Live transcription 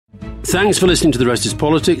Thanks for listening to The Rest is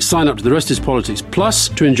Politics. Sign up to The Rest is Politics Plus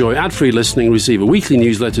to enjoy ad-free listening, receive a weekly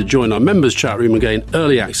newsletter, join our members' chat room and gain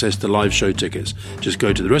early access to live show tickets. Just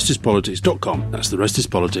go to therestispolitics.com. That's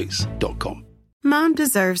therestispolitics.com. Mom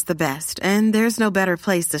deserves the best, and there's no better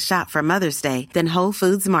place to shop for Mother's Day than Whole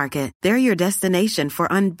Foods Market. They're your destination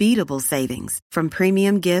for unbeatable savings, from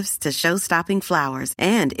premium gifts to show-stopping flowers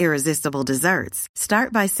and irresistible desserts.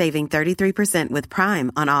 Start by saving 33% with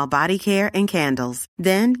Prime on all body care and candles.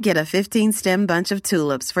 Then get a 15-stem bunch of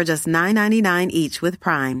tulips for just $9.99 each with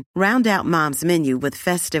Prime. Round out Mom's menu with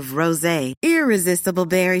festive rosé, irresistible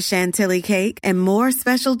berry chantilly cake, and more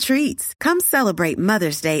special treats. Come celebrate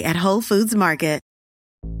Mother's Day at Whole Foods Market.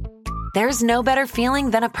 There's no better feeling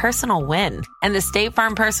than a personal win, and the State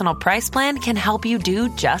Farm Personal Price Plan can help you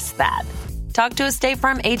do just that. Talk to a State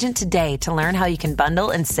Farm agent today to learn how you can bundle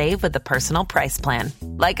and save with the Personal Price Plan.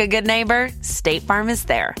 Like a good neighbor, State Farm is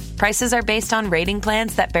there. Prices are based on rating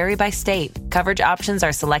plans that vary by state. Coverage options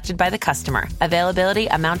are selected by the customer. Availability,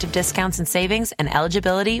 amount of discounts and savings, and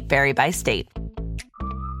eligibility vary by state.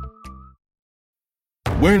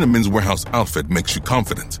 Wearing a Men's Warehouse outfit makes you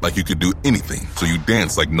confident, like you could do anything, so you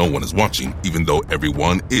dance like no one is watching, even though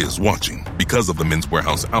everyone is watching. Because of the Men's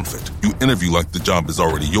Warehouse outfit, you interview like the job is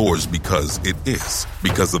already yours because it is.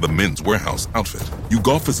 Because of the Men's Warehouse outfit, you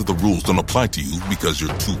golf as if the rules don't apply to you because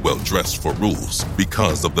you're too well dressed for rules.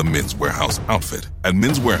 Because of the Men's Warehouse outfit. At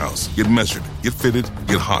Men's Warehouse, get measured, get fitted,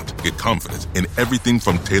 get hot, get confident in everything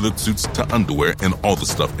from tailored suits to underwear and all the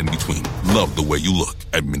stuff in between. Love the way you look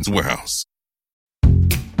at Men's Warehouse.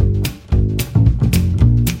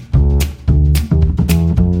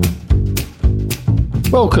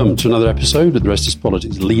 Welcome to another episode of The Rest is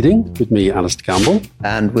Politics Leading, with me, Alistair Campbell.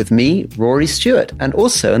 And with me, Rory Stewart. And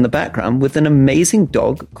also in the background with an amazing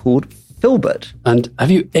dog called Filbert. And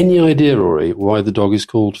have you any idea, Rory, why the dog is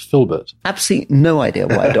called Filbert? Absolutely no idea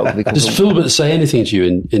why a dog would be called Does Filbert say anything to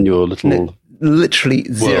you in your little... No, literally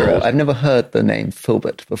zero. World? I've never heard the name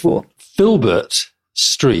Filbert before. Filbert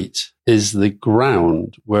Street is the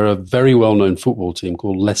ground where a very well-known football team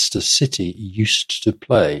called Leicester City used to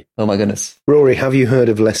play. Oh my goodness. Rory, have you heard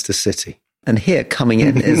of Leicester City? And here, coming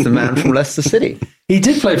in, is the man from Leicester City. He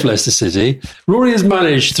did play for Leicester City. Rory has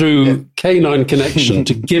managed, through K9 Connection,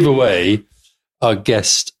 to give away our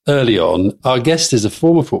guest early on. Our guest is a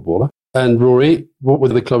former footballer. And Rory, what were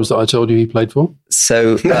the clubs that I told you he played for?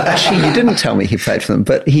 So, actually, you didn't tell me he played for them,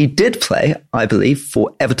 but he did play, I believe,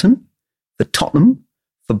 for Everton, for Tottenham,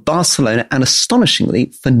 for Barcelona, and astonishingly,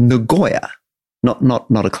 for Nagoya. Not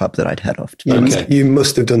a club that I'd heard of. Okay. You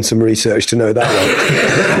must have done some research to know that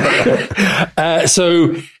one.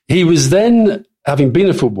 So he was then, having been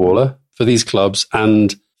a footballer for these clubs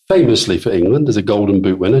and famously for England as a Golden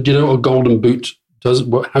Boot winner. Do you know what a Golden Boot does?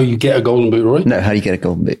 How you get a Golden Boot, Roy? No, how do you get a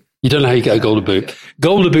Golden Boot? You don't know how you get a Golden Boot.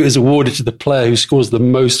 Golden Boot is awarded to the player who scores the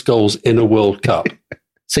most goals in a World Cup.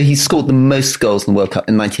 So he scored the most goals in the World Cup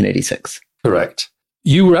in 1986. Correct.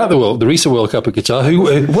 You were at the recent World Cup of Qatar.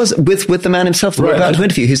 Who was with the man himself that we're about to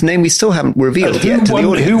interview, whose name we still haven't revealed yet to the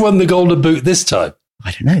audience. Who won the Golden Boot this time? I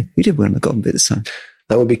don't know. Who did win the Golden Boot this time?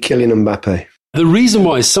 That would be Kylian Mbappe. The reason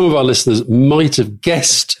why some of our listeners might have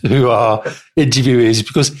guessed who our interviewee is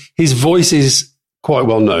because his voice is quite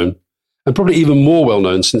well known, and probably even more well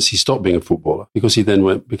known since he stopped being a footballer, because he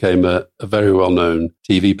then became a very well known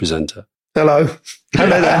TV presenter. Hello.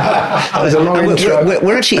 Hello there. That was a long intro.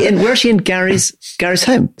 We're actually in Gary's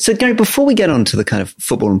home. So Gary, before we get on to the kind of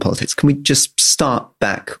football and politics, can we just start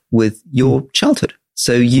back with your childhood?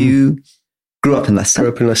 So you grew up in Leicester.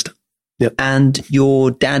 Yep. And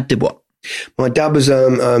your dad did what? My dad was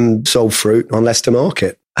sold fruit on Leicester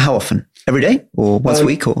Market. How often? Every day or once a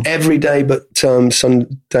week? Or every day, but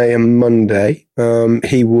Sunday and Monday.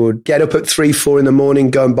 He would get up at 3-4 in the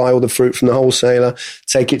morning, go and buy all the fruit from the wholesaler,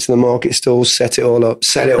 take it to the market stall, set it all up,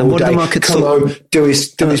 set it all day, come home, do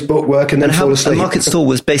his bookwork, and then fall asleep. The market stall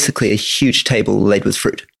was basically a huge table laid with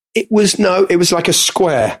fruit. It was like a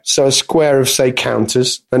square. So a square of, say,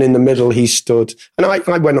 counters, and in the middle he stood. And I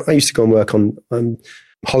used to go and work on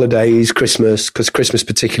holidays, Christmas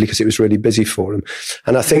particularly because it was really busy for him.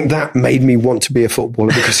 And I think that made me want to be a footballer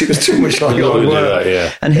because it was too much like hard work.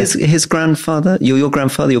 Yeah. And his grandfather, your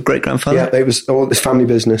grandfather, your great-grandfather? Yeah, it was all this family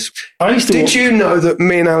business. Did you know that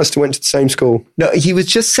me and Alistair went to the same school? No, he was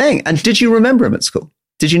just saying. And did you remember him at school?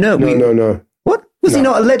 Did you know? No. What? Was he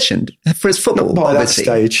not a legend for his football? Not by that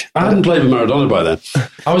stage. I hadn't played with Maradona by then.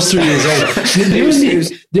 I was 3 years old.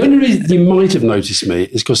 The only reason you might have noticed me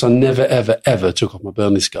is because I never, ever, ever took off my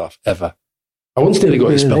Burnley scarf, ever. I once nearly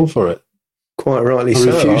got expelled for it. Quite rightly I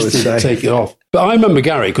so, refused to take it off. But I remember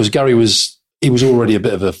Gary, because Gary was already a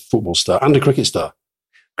bit of a football star and a cricket star.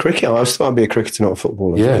 Cricket. I was thought I'd be a cricketer, not a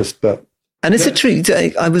footballer. Yeah. First, but And is it true?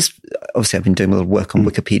 I've been doing a little work on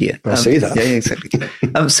Wikipedia. I see that. Yeah, exactly.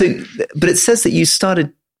 But it says that you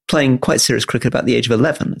started playing quite serious cricket about the age of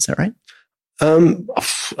 11. Is that right?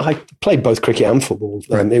 I played both cricket and football.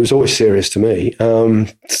 It was always serious to me.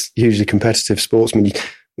 Hugely competitive sportsman.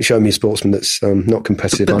 You show me a sportsman that's not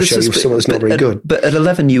competitive, I'll show you someone that's not very good. But at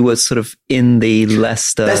 11, you were sort of in the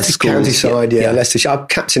Leicester schools. County side, yeah. Leicestershire. I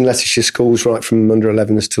captained Leicestershire schools right from under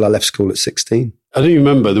 11s till I left school at 16. I do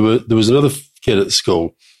remember there was another kid at the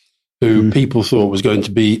school who people thought was going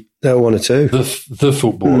to be one or two. The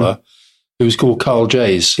footballer who was called Carl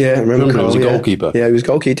Jays. Yeah, I remember Carl, he was a goalkeeper. Yeah, he was a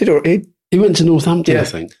goalkeeper. He went to Northampton, I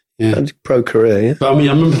think. Yeah. And pro career, yeah. But I mean,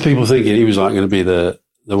 I remember people thinking he was like going to be the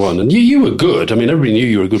one. And you were good. I mean, everybody knew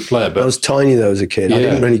you were a good player. But I was tiny though as a kid. Yeah. I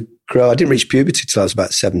didn't really grow. I didn't reach puberty till I was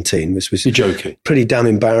about 17, which was You're joking. Pretty damn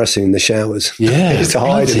embarrassing in the showers. Yeah. I used to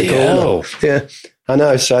hide in the corner. Yeah, I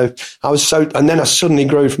know. So and then I suddenly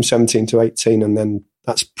grew from 17 to 18, and then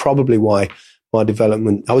that's probably why my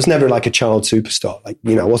development. I was never like a child superstar. Like,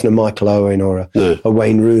 I wasn't a Michael Owen or a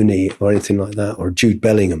Wayne Rooney or anything like that, or Jude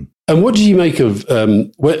Bellingham. And what did you make of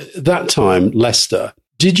that time, Leicester?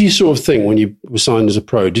 Did you sort of think when you were signed as a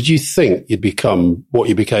pro, did you think you'd become what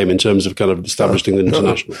you became in terms of kind of establishing the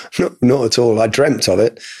international? Not at all. I dreamt of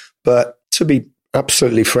it. But to be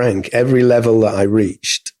absolutely frank, every level that I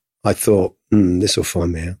reached, I thought, this will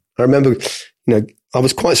find me out. I remember, I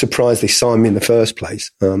was quite surprised they signed me in the first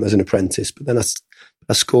place as an apprentice, but then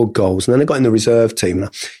I scored goals, and then I got in the reserve team.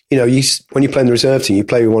 And when you play in the reserve team, you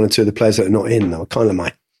play with one or two of the players that are not in. They were kind of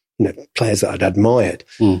my players that I'd admired.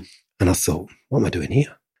 And I thought, what am I doing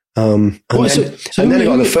here? And then I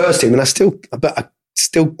got the first team, and I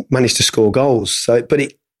still managed to score goals. So,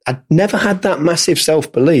 I'd never had that massive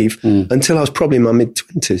self-belief until I was probably in my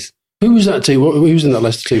mid-20s. Who was that team? Who was in that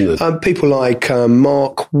Leicester team then? People like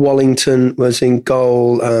Mark Wallington was in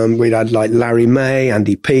goal. We'd had like Larry May,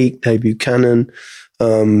 Andy Peake, Dave Buchanan.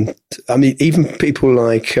 Even people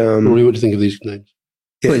like... Rory, what do you think of these names?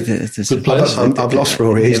 Yeah. Good players. I've lost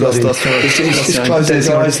Rory. He's closed his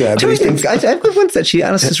eyes there. Once actually,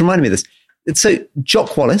 Alistair's reminded me of this. So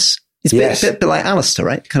Jock Wallace is a bit like Alistair,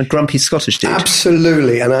 right? Kind of grumpy Scottish dude.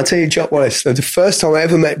 Absolutely. And I'll tell you, Jock Wallace, the first time I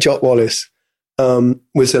ever met Jock Wallace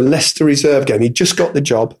was a Leicester reserve game. He just got the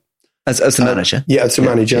job. As the manager? As the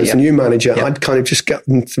manager, as the new manager. Yeah. I'd kind of just got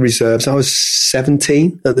into the reserves. I was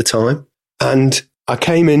 17 at the time. And I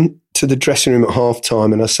came in to the dressing room at half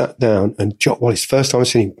time, and I sat down, and Jock Wallace, first time I've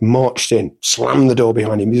seen him, marched in, slammed the door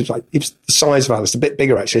behind him. He was the size of Alice, a bit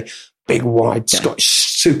bigger actually, big, wide, Scottish,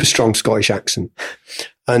 super strong Scottish accent.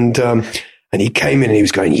 And he came in and he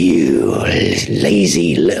was going, "You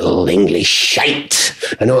lazy little English shite,"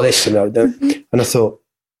 and all this. And I thought,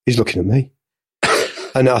 he's looking at me.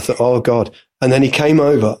 And I thought, oh God. And then he came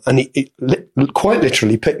over and he quite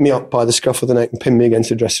literally picked me up by the scruff of the neck and pinned me against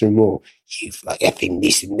the dressing room wall. "You effing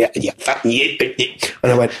this and that, you fucking..."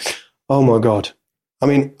 And I went, oh my God. I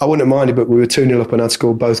mean, I wouldn't have minded, but we were 2-0 up and I'd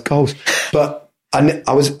scored both goals. But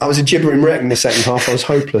I was a gibbering wreck in the second half. I was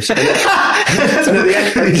hopeless. And at the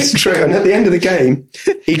end, it's true. And at the end of the game,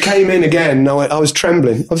 he came in again and I was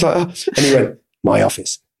trembling. I was like, oh. And he went, "My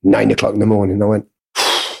office, 9:00 in the morning." And I went,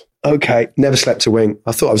 okay, never slept a wink.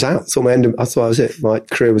 I thought I was out. I thought that was it. My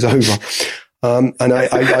career was over. And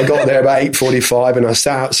I got there about 8:45 and I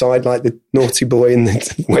sat outside like the naughty boy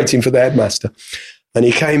waiting for the headmaster. And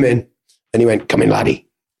he came in and he went, "Come in, laddie.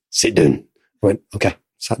 Sit down." I went, okay.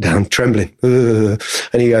 Sat down, trembling. And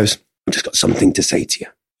he goes, "I've just got something to say to you.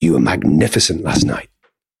 You were magnificent last night."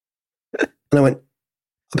 And I went,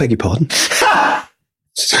 "I beg your pardon?"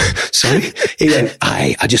 Sorry? He went,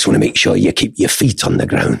 I just want to make sure you keep your feet on the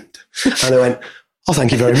ground." And I went, "Oh,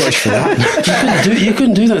 thank you very much for that." You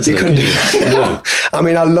couldn't do that. You couldn't do that. No. I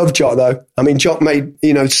mean, I love Jock though. I mean, Jock made,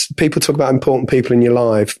 people talk about important people in your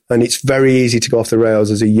life, and it's very easy to go off the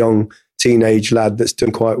rails as a young teenage lad that's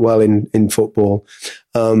done quite well in football.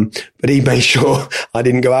 But he made sure I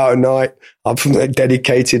didn't go out at night. I'm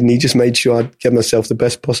dedicated, and he just made sure I'd give myself the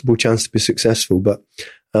best possible chance to be successful. But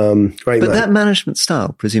great. But that management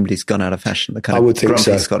style presumably has gone out of fashion. The kind of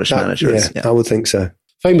grumpy Scottish manager. Yeah, I would think so.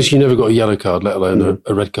 Famous, you never got a yellow card, let alone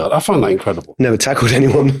a red card. I find that incredible. Never tackled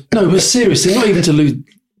anyone. No, but seriously, not even to lose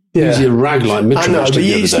your rag like Mitchell. I know, but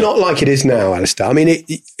it's not like it is now, Alistair. I mean,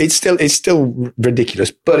 it's still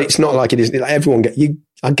ridiculous, but it's not like it is. Like everyone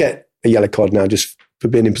I get a yellow card now just for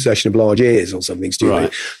being in possession of large ears or something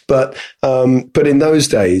stupid. Right. But in those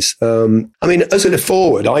days, I mean, as a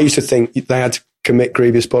forward, I used to think they had to commit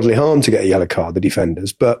grievous bodily harm to get a yellow card, the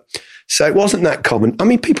defenders. But so it wasn't that common. I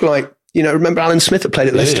mean, people like, remember Alan Smith that played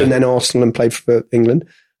at Leicester and then Arsenal and played for England.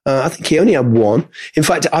 I think he only had one. In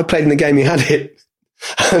fact, I played in the game he had it.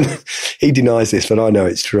 And he denies this, but I know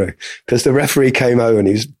it's true. Because the referee came over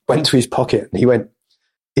and went to his pocket and he went,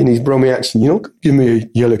 in his Brummy accent, "You're not going to give me a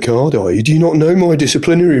yellow card, are you? Do you not know my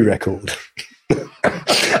disciplinary record?"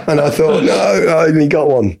 And I thought, no, I only got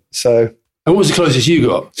one. So, and what was the closest you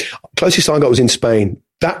got? Closest I got was in Spain.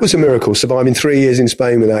 That was a miracle. Surviving 3 years in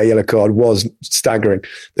Spain without a yellow card was staggering.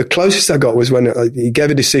 The closest I got was when he gave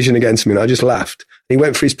a decision against me and I just laughed. He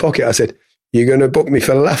went for his pocket. I said, "You're going to book me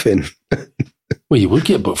for laughing?" Well, you would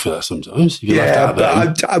get booked for that sometimes. If you yeah,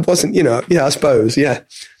 but I wasn't, I suppose, yeah.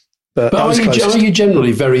 But are you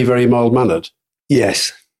generally very, very mild-mannered?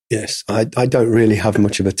 Yes. I don't really have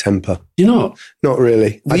much of a temper. You're not? Not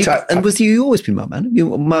really. Was you always been mild-mannered? You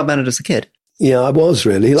were mild-mannered as a kid? Yeah, I was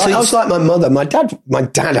really. I was like my mother. My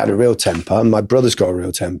dad had a real temper, and my brother's got a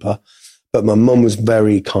real temper. But my mum was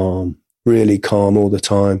very calm, really calm all the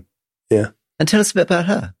time. Yeah. And tell us a bit about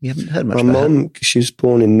her. We haven't heard much about her. My mum, she was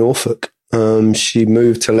born in Norfolk. She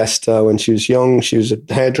moved to Leicester when she was young. She was a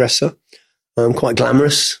hairdresser, quite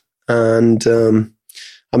glamorous. And,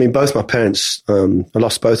 both my parents, I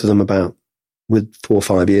lost both of them about 4 or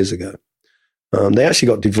 5 years ago. They actually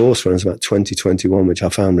got divorced when I was about 2021, which I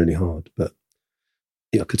found really hard, but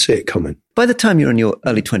I could see it coming. By the time you were in your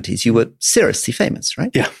early 20s, you were seriously famous,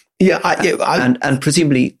 right? Yeah. And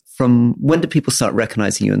presumably, from when did people start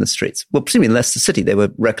recognizing you in the streets? Well, presumably in Leicester City, they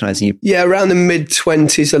were recognizing you. Yeah, around the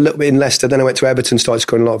mid-20s, a little bit in Leicester. Then I went to Everton, started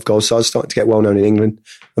scoring a lot of goals. So I was starting to get well-known in England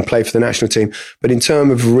and play for the national team. But in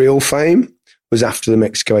terms of real fame, was after the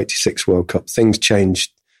Mexico 86 World Cup. Things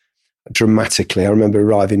changed dramatically. I remember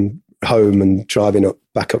arriving home and driving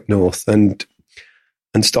back up north and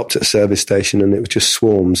stopped at a service station, and it was just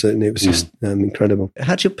swarms, and it was just incredible.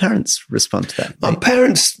 How did your parents respond to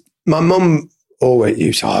that? My mum always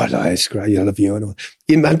used, it's great, I love you. And all.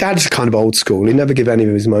 My dad's kind of old school. He never gave any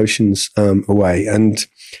of his emotions away. And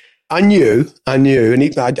I knew, and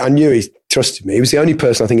I knew he trusted me. He was the only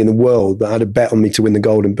person, I think, in the world that had a bet on me to win the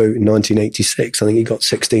Golden Boot in 1986. I think he got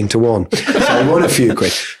 16-1. So he won a few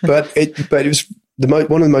quid. But it was one of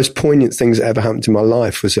the most poignant things that ever happened to my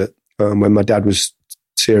life was that when my dad was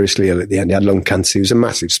seriously ill at the end. He had lung cancer. He was a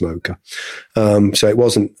massive smoker. So it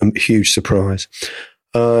wasn't a huge surprise.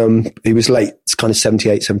 He was late. It's kind of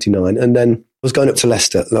 78, 79. And then I was going up to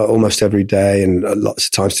Leicester almost every day and lots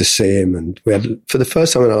of times to see him. And we had, for the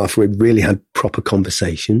first time in our life, we really had proper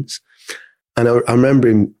conversations. And I remember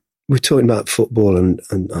him, we were talking about football and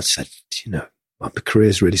I said, my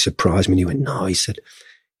career's really surprised me. And he went, no, he said,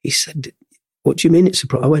 what do you mean it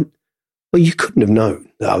surprised? I went, well, you couldn't have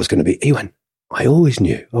known that I was going to be. He went, I always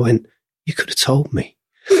knew. I went, you could have told me.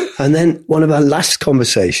 And then one of our last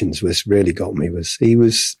conversations really got me was he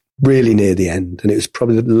was really near the end. And it was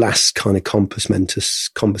probably the last kind of compos mentis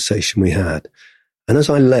conversation we had. And as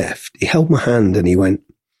I left, he held my hand and he went,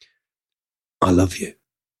 I love you.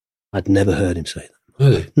 I'd never heard him say that.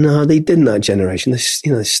 Really? No, they didn't, that generation. The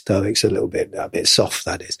Stoics a bit soft,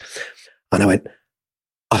 that is. And I went,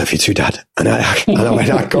 I love you too, Dad. And I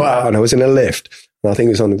got out and I was in a lift. And I think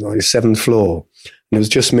it was on the 7th floor. And it was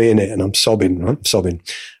just me in it. And I'm sobbing.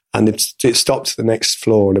 And it stopped at the next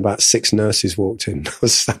floor and about 6 nurses walked in. I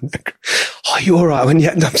was standing there, are you all right? I went,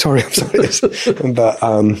 yeah, I'm sorry. But,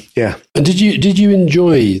 yeah. And did you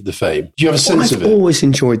enjoy the fame? Do you have a sense of it? I've always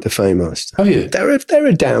enjoyed the fame, Alistair. Have you? There are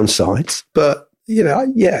downsides, but,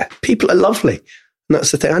 yeah, people are lovely. And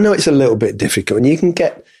that's the thing. I know it's a little bit difficult and I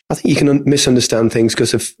think you can misunderstand things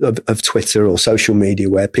because of Twitter or social media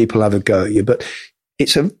where people have a go at you, but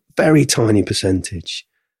it's a very tiny percentage.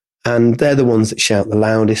 And they're the ones that shout the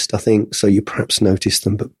loudest, I think. So you perhaps notice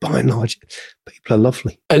them, but by and large, people are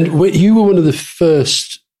lovely. And you were one of the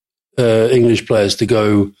first English players to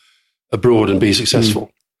go abroad and be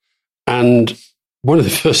successful. And one of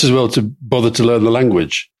the first as well to bother to learn the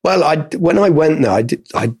language. Well, when I went there,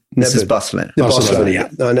 This is Barcelona. Barcelona, yeah.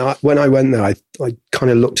 And when I went there, I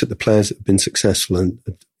kind of looked at the players that had been successful and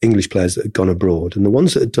English players that had gone abroad. And the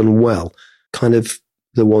ones that had done well, kind of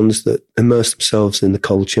the ones that immerse themselves in the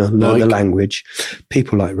culture, learn the language.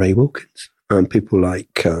 People like Ray Wilkins, and people like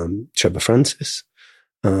Trevor Francis,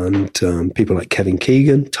 and people like Kevin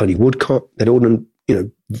Keegan, Tony Woodcock. They'd all done,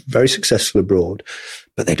 very successful abroad,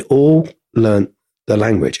 but they'd all learned the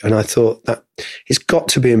language. And I thought that it's got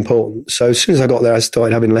to be important. So as soon as I got there, I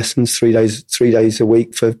started having lessons 3 days a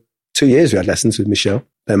week for 2 years. We had lessons with Michelle,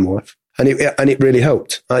 then wife, and it really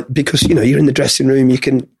helped because you're in the dressing room, you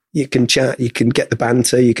can chat, you can get the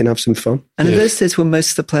banter, you can have some fun. And in those days, were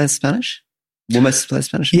most of the players Spanish?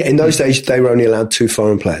 Yeah, in those days, they were only allowed 2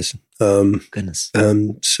 foreign players. Goodness.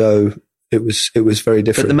 So it was very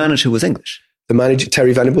different. But the manager was English? The manager,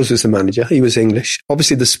 Terry Venables, was the manager. He was English.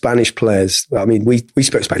 Obviously, the Spanish players, I mean, we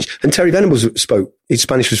spoke Spanish. And Terry Venables his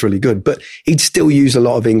Spanish was really good, but he'd still use a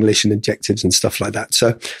lot of English and adjectives and stuff like that.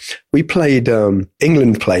 So we played,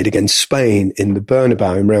 England played against Spain in the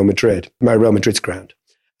Bernabeu in Real Madrid's ground.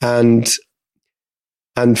 And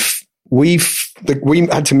we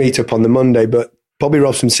had to meet up on the Monday, but Bobby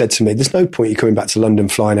Robson said to me, there's no point you coming back to London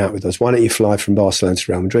flying out with us. Why don't you fly from Barcelona to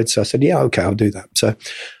Real Madrid? So I said, yeah, okay, I'll do that. So,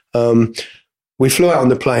 we flew out on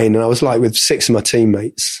the plane and I was like with 6 of my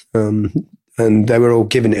teammates, and they were all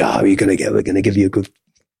giving it, we're going to give you a good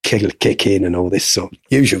kick in and all this sort of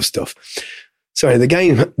usual stuff. So the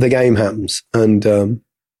game happens and,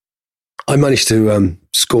 I managed to,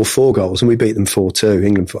 score 4 goals and we beat them 4-2,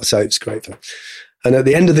 England 4. So it was great fun. And at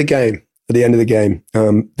the end of the game,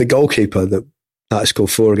 the goalkeeper that I scored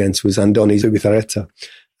 4 against was Andoni Zubizarreta.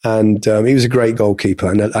 And, he was a great goalkeeper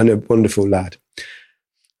and a wonderful lad.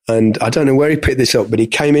 And I don't know where he picked this up, but he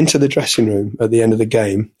came into the dressing room at the end of the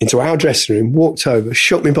game, into our dressing room, walked over,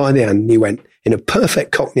 shook me by the hand, and he went, in a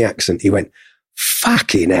perfect Cockney accent, he went,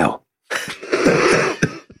 "Fucking hell."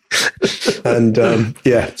 And,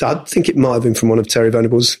 so I think it might have been from one of Terry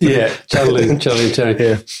Venables. Yeah, channeling Terry.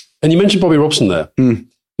 Yeah. And you mentioned Bobby Robson there.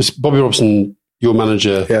 Was Bobby Robson your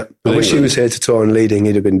manager? Yeah. I wish he was here to tour and leading.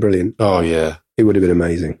 He'd have been brilliant. Oh, yeah. He would have been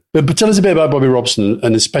amazing. But tell us a bit about Bobby Robson,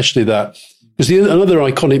 and especially that, because another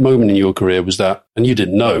iconic moment in your career was that, and you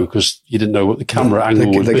didn't know because you didn't know what the camera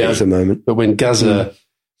angle would be. The Gaza moment. But when Gaza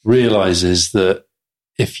realises that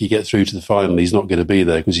if you get through to the final, he's not going to be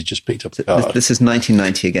there because he just picked up the card. This is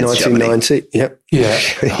 1990 against 1990, Germany. Yeah.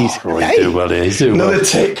 He's doing well here. He's doing well. Another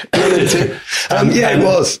tick. It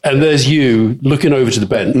was. And there's you looking over to the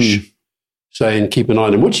bench saying, keep an eye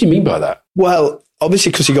on him. What do you mean by that? Well,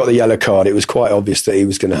 obviously, because he got the yellow card, it was quite obvious that he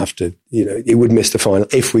was going to have to, he would miss the final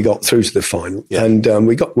if we got through to the final. Yeah. And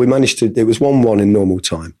we managed to, it was 1-1 in normal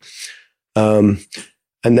time.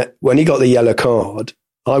 And that when he got the yellow card,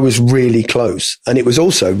 I was really close. And it was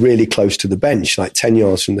also really close to the bench, like 10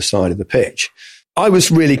 yards from the side of the pitch. I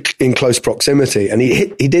was really in close proximity and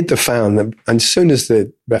he did the foul. And as soon as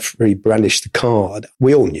the referee brandished the card,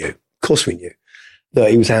 we all knew, of course we knew,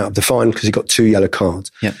 that he was out of the final because he got 2 yellow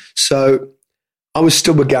cards. Yeah. So I was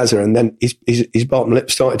still with Gaza and then his bottom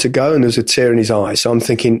lip started to go and there was a tear in his eye. So I'm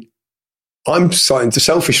thinking, I'm starting to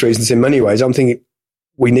selfish reasons in many ways. I'm thinking,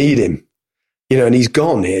 we need him, and he's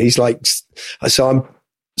gone here. He's like,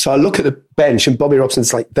 so I look at the bench and Bobby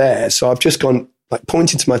Robson's like there. So I've just gone like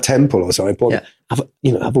pointing to my temple or something,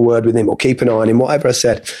 have a word with him or keep an eye on him, whatever I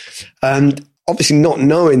said. And obviously not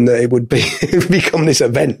knowing that it would become this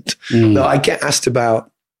event that I get asked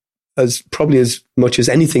about as much as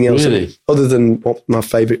anything else, really? Other than what my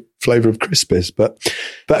favourite flavour of crisp is. But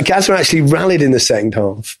Gaza actually rallied in the second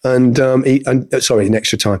half and in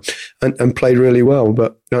extra time and played really well.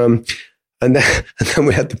 But and then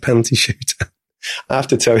we had the penalty shootout. I have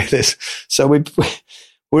to tell you this. So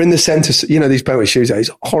we're in the centre. These penalty shootouts, it's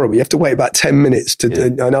horrible. You have to wait about 10 minutes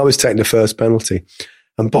and I was taking the first penalty,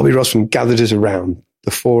 and Bobby Robson gathered us around. The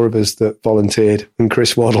 4 of us that volunteered and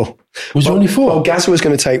Chris Waddle. Was there only 4? Well, Gaza was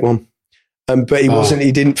going to take one. But he wasn't,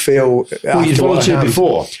 he didn't feel... Well, you volunteered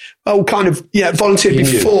before? Oh, kind of, yeah, volunteered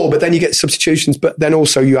before, but then you get substitutions, but then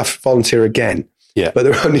also you have to volunteer again. Yeah. But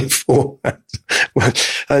there were only 4.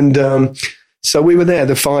 And so we were there,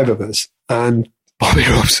 the 5 of us, and Bobby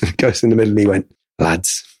Robson goes in the middle and he went,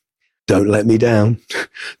 "Lads, don't let me down.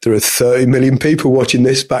 There are 30 million people watching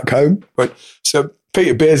this back home." So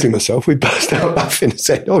Peter Beardsley and myself, we burst out laughing and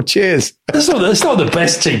said, "Oh, cheers." That's not the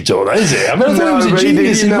best team talk, is it? I mean, I thought he was a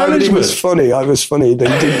genius in management. It was funny. I was funny. They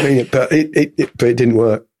didn't mean it, but it didn't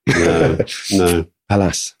work. No.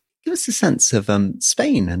 Alas. Give us a sense of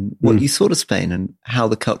Spain and what you thought of Spain and how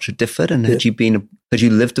the culture differed. And had you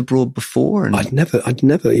lived abroad before? And I'd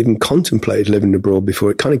never even contemplated living abroad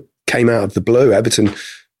before. It kind of came out of the blue. Everton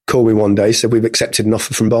called me one day, said we've accepted an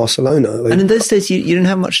offer from Barcelona. And in those days, you didn't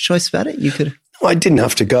have much choice about it. You could. I didn't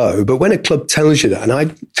have to go, but when a club tells you that, and I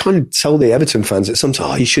kind of tell the Everton fans that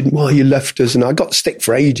sometimes, you shouldn't, why you left us, and I got stick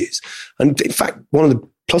for ages. And in fact, one of the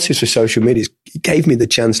pluses for social media is it gave me the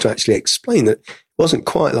chance to actually explain that it wasn't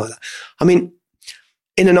quite like that. I mean,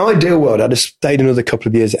 in an ideal world, I'd have stayed another couple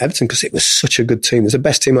of years at Everton because it was such a good team. It was the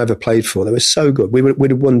best team I ever played for. They were so good. We'd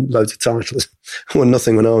have won loads of titles. I won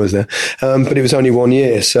nothing when I was there, but it was only 1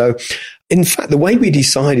 year. So, in fact, the way we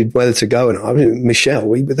decided whether to go, and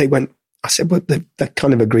Michelle, they went. I said, well, they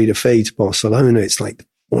kind of agreed a fee to Barcelona. It's like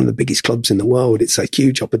one of the biggest clubs in the world. It's a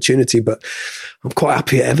huge opportunity, but I'm quite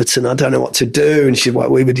happy at Everton. I don't know what to do. And she said,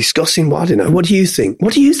 well, we were discussing, well, I don't know. What do you think?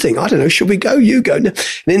 What do you think? I don't know. Should we go? You go. And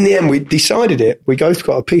in the end, we decided it. We both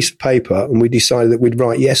got a piece of paper and we decided that we'd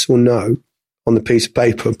write yes or no on the piece of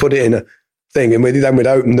paper and put it in a thing, and then we'd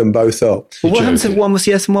open them both up. Well, what happens if one was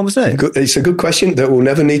yes and one was no? It's a good question that will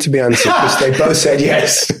never need to be answered because they both said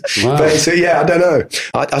yes. Wow. But I don't know.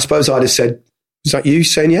 I suppose I'd have said, is that you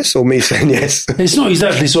saying yes or me saying yes? It's not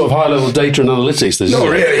exactly sort of high-level data and analytics. Not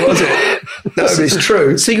really, was it? No, but it's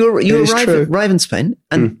true. So you arrive in Spain,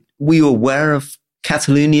 and were you aware of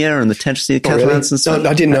Catalonia and the tensions of the Catalans and stuff? No,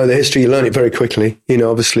 I didn't know the history. You learn it very quickly.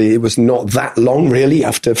 Obviously, it was not that long, really,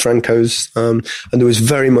 after Franco's, and there was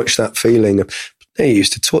very much that feeling. They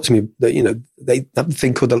used to talk to me that, they have a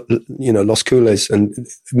thing called, Los Cules, and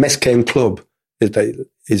Mesquem Club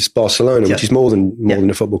is Barcelona, which is more than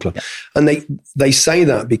a football club. Yeah. And they say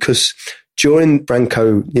that because during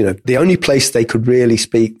Franco, the only place they could really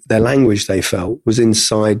speak their language, they felt, was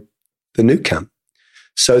inside the Nou Camp.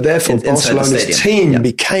 So therefore, Barcelona's team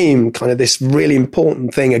became kind of this really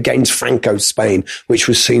important thing against Franco's Spain, which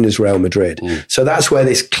was seen as Real Madrid. So that's where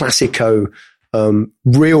this Clásico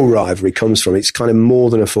real rivalry comes from. It's kind of more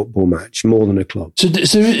than a football match, more than a club. So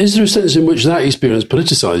is there a sense in which that experience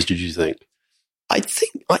politicized, did you think? I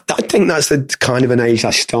think that's the kind of an age I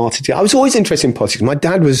started. I was always interested in politics. My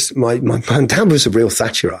dad was my dad was a real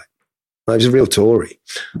Thatcherite. I was a real Tory.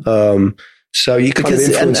 So you kind of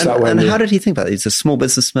influence that way. And how did he think about it? He's a small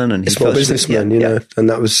businessman, and and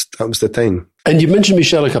that was the thing. And you mentioned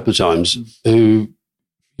Michelle a couple of times, who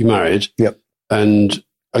you married. Yep. And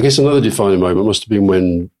I guess another defining moment must have been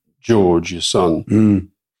when George, your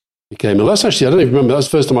son, became. And that's actually, I don't even remember. That's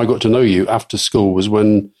the first time I got to know you after school. Was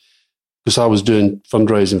when, because I was doing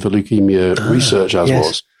fundraising for leukemia research,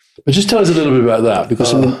 was. But just tell us a little bit about that,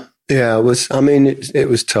 because it was. I mean, it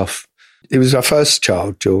was tough. It was our first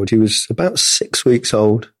child, George. He was about 6 weeks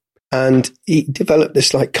old, and he developed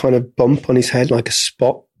this kind of bump on his head, like a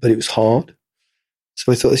spot, but it was hard. So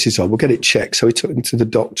we thought, this is odd. We'll get it checked. So we took him to the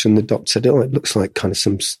doctor, and the doctor said, it looks like kind of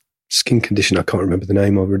some skin condition. I can't remember the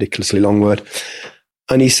name of, a ridiculously long word.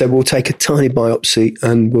 And he said, we'll take a tiny biopsy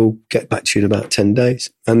and we'll get back to you in about 10 days.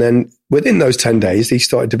 And then within those 10 days, he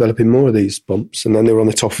started developing more of these bumps, and then they were on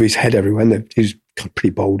the top of his head everywhere. And he was pretty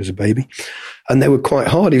bold as a baby. And they were quite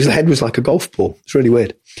hard. His head was like a golf ball. It's really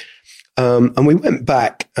weird. And we went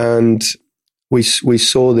back, and we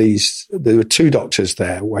saw these. There were two doctors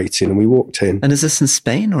there waiting, and we walked in. And is this in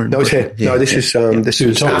Spain or? No, it's here. Yeah, no, this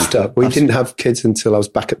was after. We didn't have kids until I was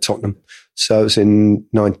back at Tottenham. So it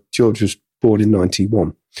was George was born in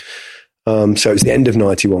 91. So it was the end of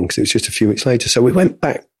 91 because it was just a few weeks later. So we went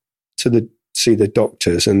back to see the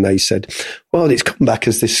doctors, and they said, well, it's come back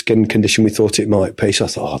as this skin condition we thought it might be. So I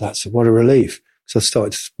thought, what a relief. So I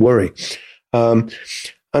started to worry. And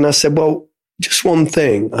I said, well, just one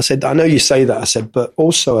thing. I said, I know you say that. I said, but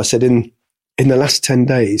also I said, in the last 10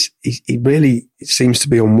 days, he really seems to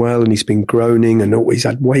be unwell, and he's been groaning, and he's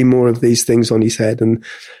had way more of these things on his head. And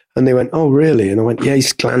they went, oh, really? And I went, yeah,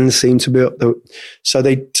 his glands seem to be up there. So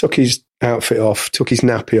they took his outfit off, took his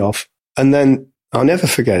nappy off. And then I'll never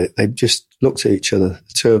forget it. They just looked at each other,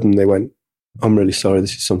 the two of them. They went, I'm really sorry.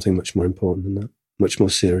 This is something much more important than that, much more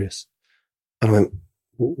serious. And I went,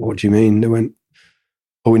 what do you mean? They went,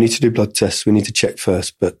 we need to do blood tests. We need to check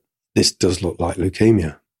first, but this does look like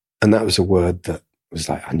leukemia. And that was a word that was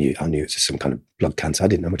like, I knew it was some kind of blood cancer. I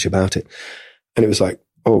didn't know much about it. And it was like,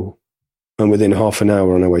 oh. And within half an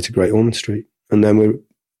hour on our way to Great Ormond Street. And then we're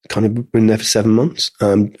kind of been there for 7 months.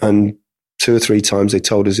 And 2 or 3 times they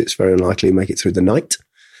told us it's very unlikely to make it through the night.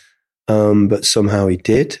 But somehow he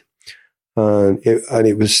did. And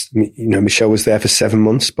it was, Michelle was there for 7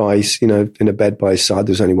 months in a bed by his side.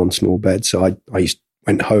 There was only one small bed. So I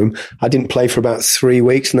went home. I didn't play for about 3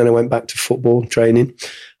 weeks, and then I went back to football training.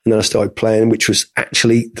 And then I started playing, which was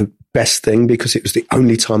actually the best thing because it was the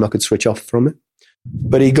only time I could switch off from it.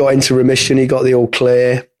 But he got into remission. He got the all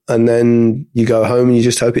clear. And then you go home and you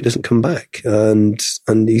just hope it doesn't come back. And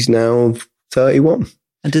he's now 31.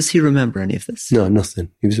 And does he remember any of this? No,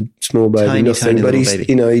 nothing. He was a small baby, nothing. But he's,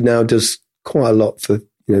 he now does quite a lot for,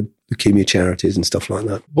 leukemia charities and stuff like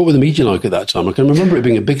that. What were the media like at that time? I can remember it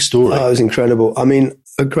being a big story. Oh, it was incredible. I mean,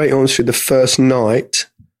 a Great Ormond Street, the first night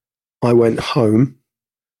I went home,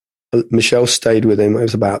 Michelle stayed with him. It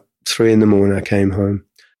was about 3 a.m. I came home.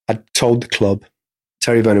 I told the club,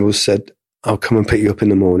 Terry Venables said, I'll come and pick you up in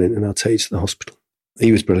the morning and I'll take you to the hospital.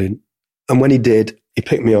 He was brilliant. And when he did, he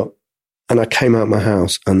picked me up and I came out of my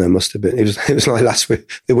house and there must have been, it was like last week,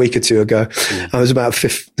 a week or two ago. Yeah. I was about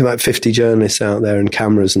 50 journalists out there and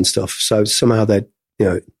cameras and stuff. So somehow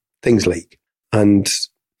things leak. And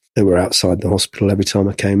they wwere outside the hospital every time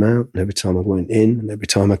I came out and every time I went in and every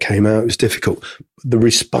time I came out. It was difficult. The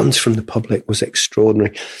response from the public was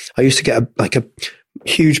extraordinary. I used to get a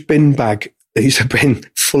huge bin bag. There used to have been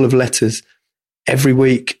full of letters every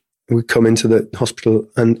week would come into the hospital,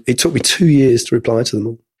 and it took me 2 years to reply to them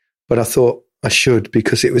all. But I thought I should,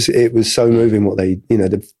 because it was so moving what they,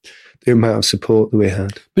 the amount of support that we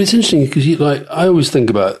had. But it's interesting because I always think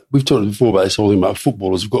about, we've talked before about this whole thing about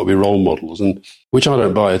footballers have got to be role models, and which I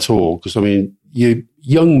don't buy at all, because you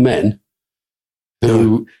young men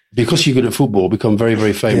who, because you're good at football, become very,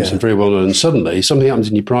 very famous and very well known, and suddenly something happens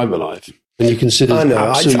in your private life and you consider it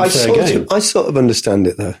absolutely fair game. I sort of understand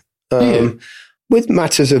it though. With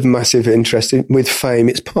matters of massive interest, with fame,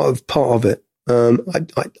 it's part of it.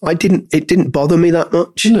 It didn't bother me that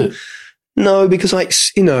much. Didn't it? No, because I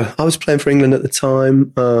was playing for England at the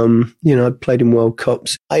time. I played in World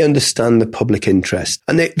Cups. I understand the public interest,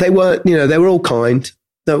 and they were all kind.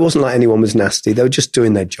 It wasn't like anyone was nasty. They were just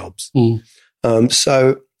doing their jobs.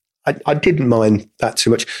 So I didn't mind that too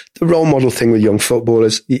much. The role model thing with young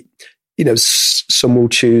footballers, some will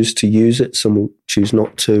choose to use it, some will choose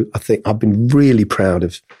not to. I think I've been really proud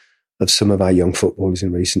of some of our young footballers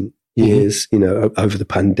in recent years, over the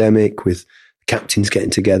pandemic, with captains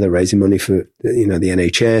getting together, raising money for, the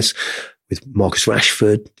NHS, with Marcus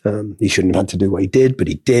Rashford. He shouldn't have had to do what he did, but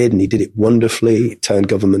he did, and he did it wonderfully. It turned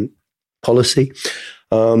government policy.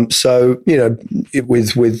 With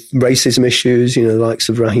racism issues, the likes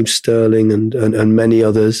of Raheem Sterling and many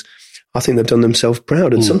others, I think they've done themselves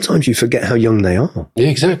proud. And sometimes you forget how young they are. Yeah,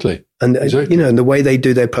 exactly. And, and the way they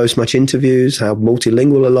do their post-match interviews, how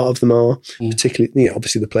multilingual a lot of them are, particularly,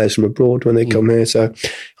 obviously the players from abroad when they come here. So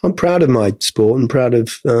I'm proud of my sport and proud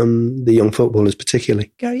of the young footballers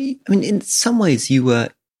particularly. Gary, in some ways you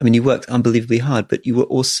worked unbelievably hard, but you were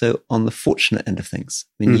also on the fortunate end of things.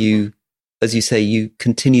 You, as you say, you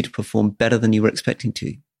continue to perform better than you were expecting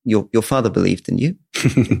to. Your father believed in you,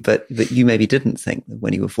 but you maybe didn't think that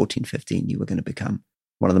when you were 14, 15, you were going to become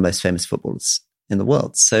one of the most famous footballers in the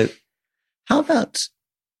world. So how about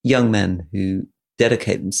young men who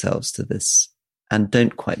dedicate themselves to this and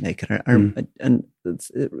don't quite make it? And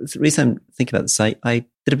the reason I'm thinking about this, I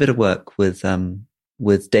did a bit of work with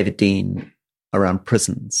David Dean around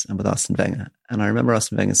prisons and with Arsene Wenger. And I remember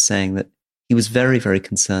Arsene Wenger saying that he was very, very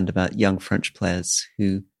concerned about young French players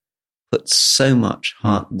who put so much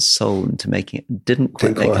heart and soul into making it and didn't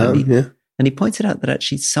quite make it. And he pointed out that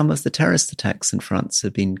actually some of the terrorist attacks in France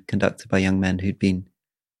had been conducted by young men who'd been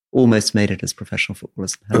almost made it as professional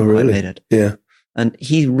footballers and hadn't quite made it. Yeah. And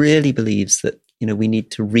he really believes that, we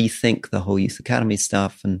need to rethink the whole youth academy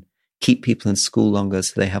stuff and keep people in school longer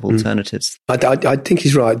so they have alternatives. I think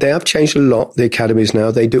he's right. They have changed a lot, the academies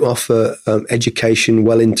now. They do offer education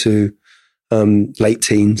well into late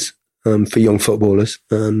teens. For young footballers.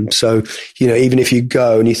 So, even if you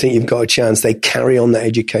go and you think you've got a chance, they carry on that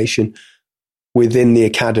education within the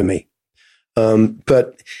academy.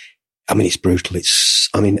 But, it's brutal.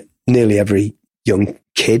 Nearly every young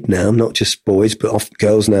kid now, not just boys, but often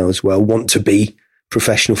girls now as well, want to be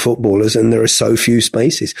professional footballers, and there are so few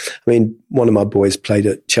spaces. One of my boys played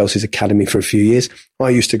at Chelsea's academy for a few years. I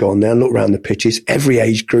used to go on there and look around the pitches, every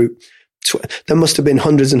age group. There must have been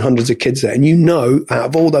hundreds and hundreds of kids there. And out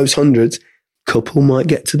of all those hundreds, couple might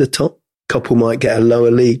get to the top, couple might get a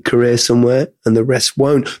lower league career somewhere, and the rest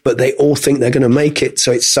won't. But they all think they're going to make it,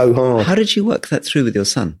 so it's so hard. How did you work that through with your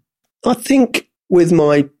son? I think with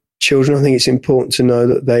my children, I think it's important to know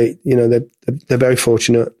that they're very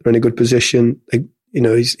fortunate. They're in a good position.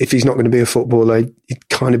 If he's not going to be a footballer, he'd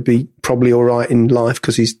kind of be probably all right in life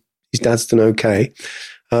because his dad's done okay.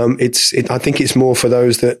 I think it's more for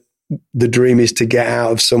those that the dream is to get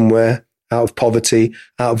out of somewhere, out of poverty,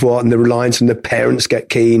 out of and the reliance and the parents get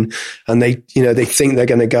keen and they think they're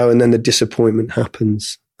going to go and then the disappointment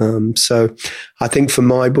happens. So I think for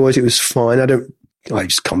my boys, it was fine. I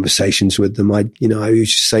just conversations with them. I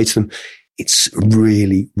used to say to them, it's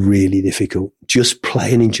really, really difficult. Just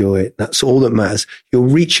play and enjoy it. That's all that matters. You'll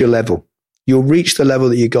reach your level. You'll reach the level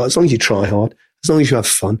that you got as long as you try hard, as long as you have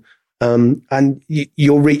fun. And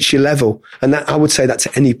you'll reach your level. And I would say that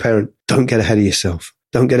to any parent. Don't get ahead of yourself.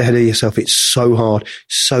 Don't get ahead of yourself. It's so hard,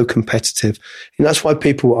 so competitive. And that's why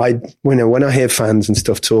people, when I hear fans and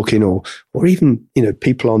stuff talking or even,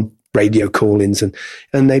 people on radio call-ins and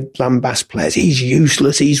they lambast players, he's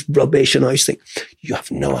useless, he's rubbish. And I just think, you have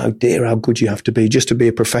no idea how good you have to be just to be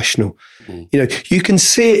a professional. You can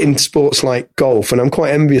see it in sports like golf. And I'm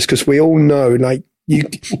quite envious because we all know, you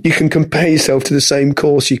can compare yourself to the same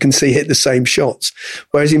course. You can hit the same shots.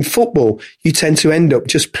 Whereas in football, you tend to end up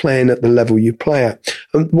just playing at the level you play at.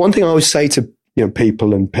 And one thing I always say to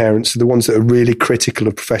people and parents, the ones that are really critical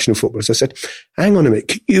of professional footballers, I said, hang on a minute.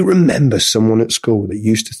 Can you remember someone at school that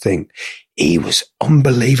used to think he was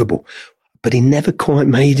unbelievable, but he never quite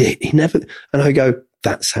made it? And I go,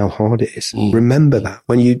 That's how hard it is. Remember that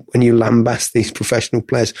when you lambast these professional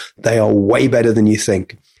players, they are way better than you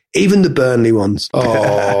think. Even the Burnley ones.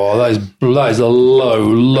 Oh, that is a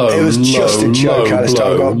low. It was just a joke,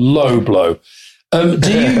 Alistair. Low blow.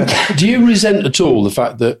 Do you resent at all the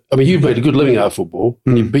fact that, I mean, you've made a good living out of football,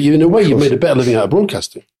 but in a way you've made a better living out of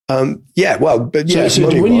broadcasting. Yeah, well, but yeah. So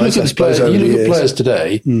when you look at players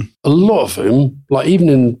today, a lot of whom, like even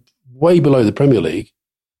in way below the Premier League,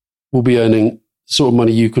 will be earning the sort of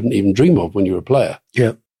money you couldn't even dream of when you were a player.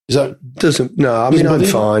 Yeah. Is that I'm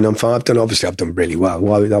fine. I've done really well.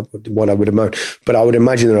 What I would have moaned. But I would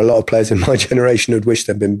imagine there are a lot of players in my generation who'd wish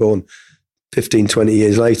they'd been born 15, 20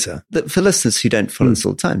 years later. For listeners who don't follow this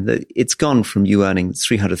all the time, it's gone from you earning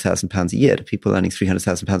 £300,000 a year to people earning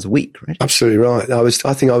 £300,000 a week, right? Absolutely right.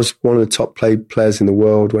 I think I was one of the top players in the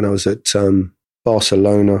world when I was at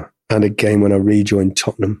Barcelona, and again when I rejoined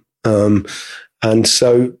Tottenham. And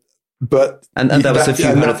that was a few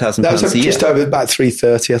 £100,000 a year. Just over about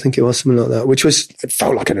 330, I think it was, something like that, it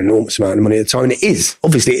felt like an enormous amount of money at the time. And it is,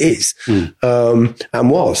 obviously it is, and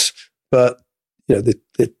was. But, you know,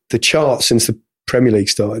 the chart since the Premier League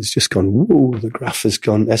started has just gone, woo, the graph has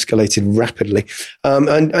escalated rapidly.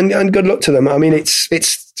 And good luck to them. I mean, it's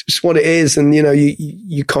just what it is. And, you know,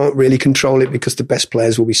 you can't really control it because the best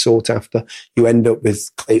players will be sought after. You end up with,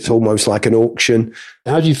 it's almost like an auction.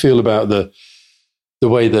 How do you feel about the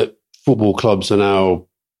way that football clubs are now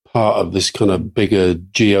part of this kind of bigger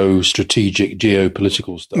geostrategic,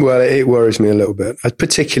 geopolitical stuff? Well, it worries me a little bit.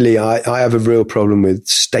 Particularly, I have a real problem with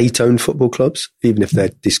state-owned football clubs, even if they're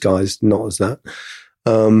disguised not as that.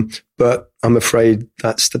 But I'm afraid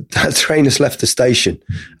that train has left the station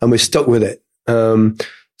and we're stuck with it.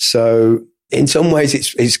 So in some ways,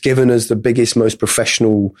 it's given us the biggest, most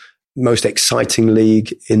professional, most exciting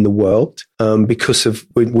league in the world, because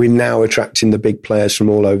we're now attracting the big players from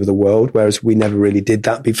all over the world, whereas we never really did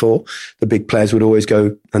that before. The big players would always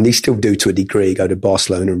go, and they still do to a degree, go to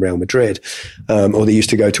Barcelona and Real Madrid, or they used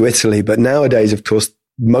to go to Italy. But nowadays, of course,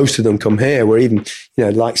 most of them come here, where even, you know,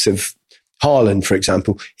 likes of Haaland, for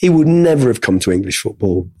example, he would never have come to English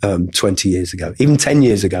football 20 years ago, even 10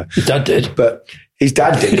 years ago. His dad did. But his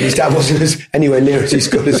dad did. His dad wasn't anywhere near as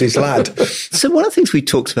good as his lad. So one of the things we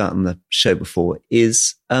talked about on the show before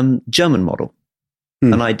is German model,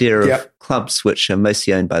 an idea of clubs which are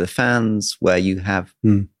mostly owned by the fans, where you have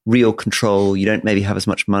real control. You don't maybe have as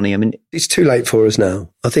much money. I mean, it's too late for us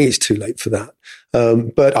now. I think it's too late for that.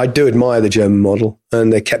 But I do admire the German model,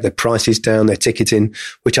 and they kept their prices down, their ticketing,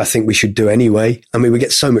 which I think we should do anyway. I mean, we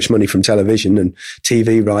get so much money from television and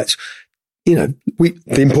TV rights. You know,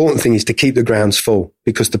 the important thing is to keep the grounds full,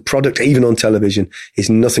 because the product, even on television, is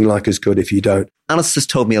nothing like as good if you don't. Alistair's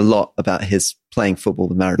told me a lot about his playing football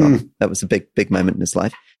with Maradona. That was a big, big moment in his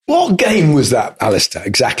life. What game was that, Alistair?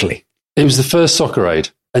 Exactly. It was the first Soccer Aid.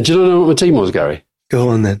 And do you know what my team was, Gary? Go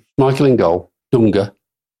on then. Michael in goal, Dunga,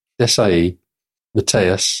 Desai,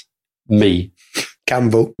 Mateus, me,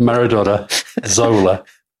 Campbell, Maradona, Zola,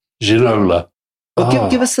 Ginola. Well,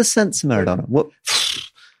 give us a sense of Maradona. What?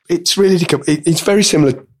 It's really, it's very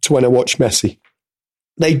similar to when I watch Messi.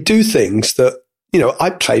 They do things that, you know, I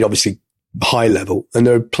played obviously high level, and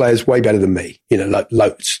there are players way better than me, you know, like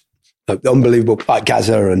loads, like unbelievable, like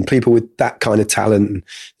Gaza and people with that kind of talent, and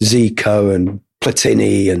Zico and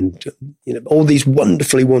Platini and, you know, all these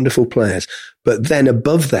wonderfully wonderful players. But then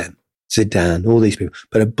above them, Zidane, all these people.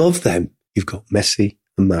 But above them, you've got Messi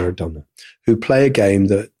and Maradona, who play a game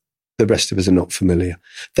that the rest of us are not familiar.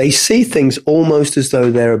 They see things almost as though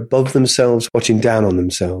they're above themselves, watching down on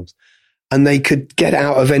themselves. And they could get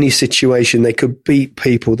out of any situation. They could beat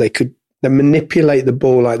people. They manipulate the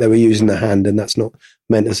ball like they were using the hand. And that's not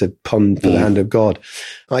meant as a pun for the hand of God.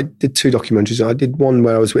 I did 2 documentaries. I did one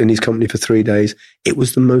where I was in his company for 3 days. It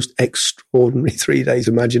was the most extraordinary 3 days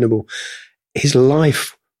imaginable. His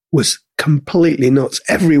life was completely nuts.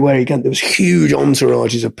 Everywhere he went, there was huge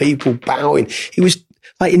entourages of people bowing. He was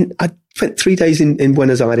like, I spent 3 days in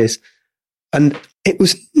Buenos Aires, and it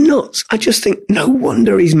was nuts. I just think, no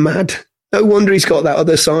wonder he's mad. No wonder he's got that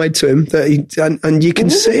other side to him, and you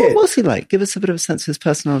can see it. What was he like? Give us a bit of a sense of his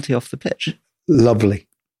personality off the pitch. Lovely,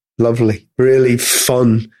 really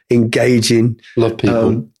fun, engaging. Love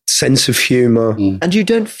people. Sense of humour. And you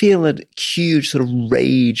don't feel a huge sort of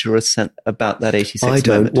rage or a sense about that 86 I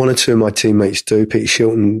don't. moment? One or two of my teammates do. Peter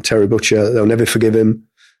Shilton, Terry Butcher, they'll never forgive him.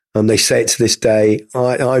 They say it to this day.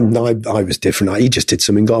 I was different. He just did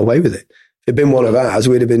something, got away with it. If it had been one of ours,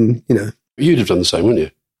 we'd have been, you know. You'd have done the same, wouldn't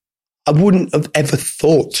you? I wouldn't have ever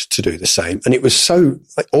thought to do the same. And it was so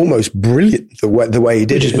almost brilliant the way he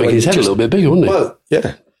did it. Just making his head a little bit bigger, wouldn't it? Well,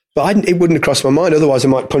 yeah. But it wouldn't have crossed my mind. Otherwise, I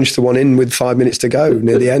might punch the one in with 5 minutes to go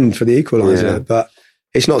near the end for the equaliser. Yeah. But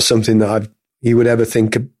it's not something that you would ever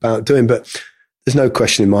think about doing. But there's no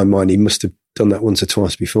question in my mind he must have done that once or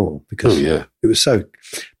twice before because it was so.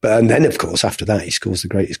 But and then of course after that he scores the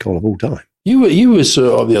greatest goal of all time. You were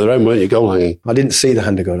sort of the other end, weren't you? Goal hanging. I didn't see the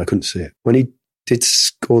hand of goal. I couldn't see it when he did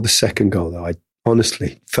score the second goal. Though I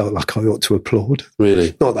honestly felt like I ought to applaud.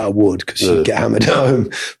 Really? Not that I would, because you'd get hammered at home,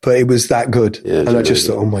 but it was that good. Yeah, and I just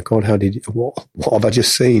thought, oh my God, what have I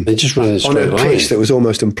just seen? They just ran in a straight line. On a pitch that was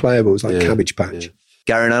almost unplayable. It was like Cabbage Patch. Yeah.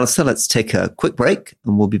 Gary and Alistair, let's take a quick break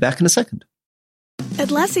and we'll be back in a second.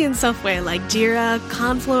 Atlassian software like Jira,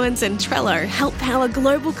 Confluence and Trello help power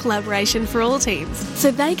global collaboration for all teams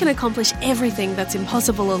so they can accomplish everything that's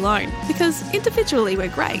impossible alone. Because individually we're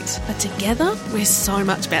great, but together we're so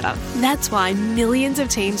much better. That's why millions of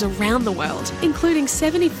teams around the world, including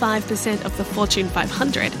 75% of the Fortune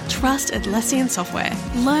 500, trust Atlassian software.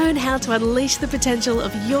 Learn how to unleash the potential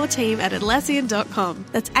of your team at Atlassian.com.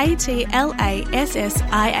 That's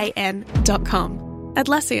Atlassian.com.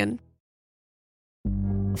 Atlassian.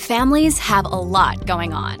 Families have a lot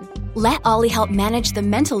going on. Let Ollie help manage the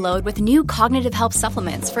mental load with new cognitive help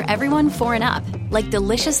supplements for everyone 4 and up, like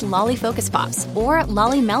delicious Lolly Focus Pops or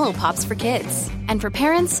Lolly Mellow Pops for kids. And for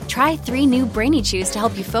parents, try 3 new Brainy Chews to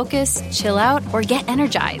help you focus, chill out, or get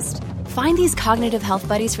energized. Find these cognitive health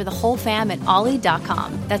buddies for the whole fam at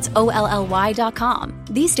ollie.com. That's OLLY.com.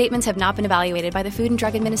 These statements have not been evaluated by the Food and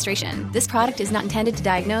Drug Administration. This product is not intended to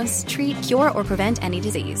diagnose, treat, cure, or prevent any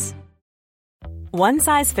disease. One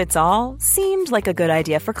size fits all seemed like a good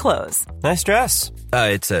idea for clothes. Nice dress.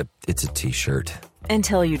 It's a t-shirt.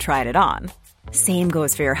 Until you tried it on. Same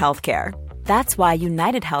goes for your healthcare. That's why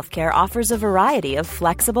United Healthcare offers a variety of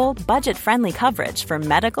flexible, budget-friendly coverage for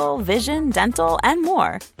medical, vision, dental, and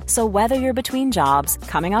more. So whether you're between jobs,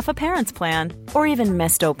 coming off a parent's plan, or even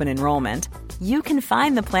missed open enrollment, you can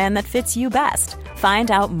find the plan that fits you best.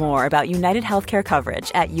 Find out more about United Healthcare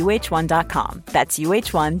coverage at uh1.com. That's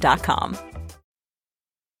uh1.com.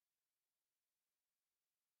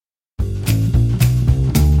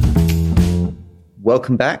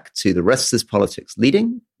 Welcome back to The Rest is Politics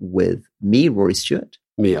Leading with me, Rory Stewart.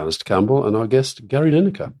 Me, Alistair Campbell, and our guest, Gary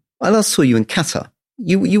Lineker. I last saw you in Qatar.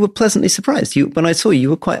 You were pleasantly surprised. When I saw you, you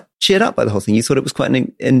were quite cheered up by the whole thing. You thought it was quite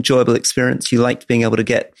an enjoyable experience. You liked being able to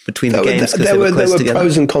get between the games because they were close together. There were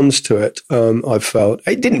pros and cons to it, I felt.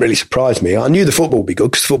 It didn't really surprise me. I knew the football would be good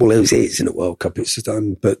because football always is in a World Cup. It's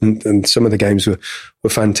and some of the games were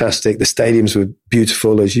fantastic. The stadiums were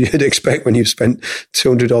beautiful, as you'd expect when you've spent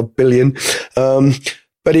 200-odd billion.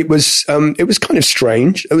 But it was kind of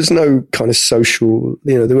strange. There was no kind of social,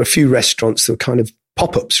 there were a few restaurants that were kind of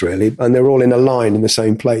pop-ups really, and they're all in a line in the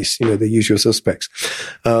same place, the usual suspects.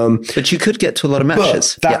 But you could get to a lot of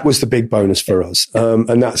matches. But that was the big bonus for us.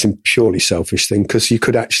 And that's a purely selfish thing because you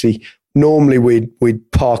could actually, normally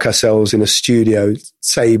we'd park ourselves in a studio,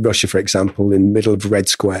 say Russia, for example, in the middle of Red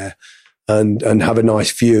Square and have a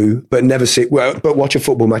nice view, but but watch a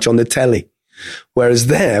football match on the telly. Whereas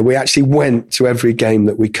there, we actually went to every game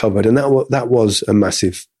that we covered. And that was a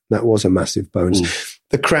massive bonus. Mm.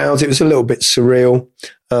 The crowds, it was a little bit surreal.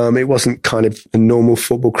 It wasn't kind of a normal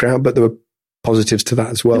football crowd, but there were positives to that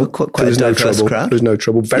as well. Quite there was no trouble. Crowd. There was no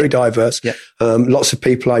trouble. Very diverse. Yeah. Lots of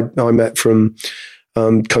people I met from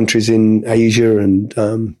countries in Asia and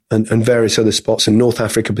various other spots, in North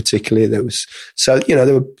Africa particularly. There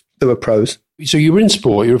were pros. So you were in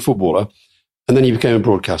sport, you're a footballer, and then you became a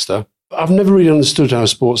broadcaster. I've never really understood how a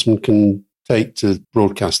sportsman can take to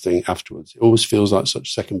broadcasting afterwards. It always feels like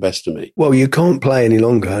such second best to me. Well, you can't play any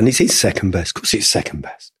longer, and it's second best. Of course, it's second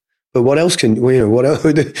best. But what else can what else?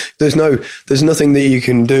 There's nothing that you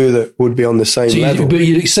can do that would be on the same level. But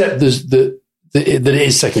you'd accept that it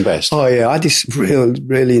is second best. Oh yeah, I had this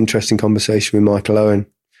really interesting conversation with Michael Owen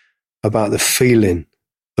about the feeling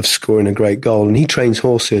of scoring a great goal, and he trains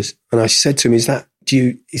horses. And I said to him, "Is it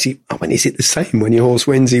the same when your horse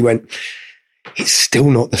wins?" He went, "It's still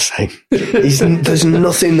not the same. There's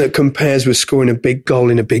nothing that compares with scoring a big goal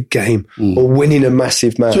in a big game or winning a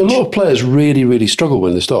massive match." So a lot of players really, really struggle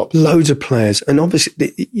when they stop. Loads of players, and obviously,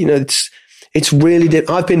 it's really.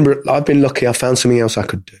 I've been lucky. I found something else I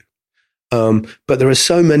could do. But there are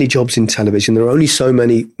so many jobs in television. There are only so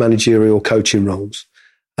many managerial coaching roles.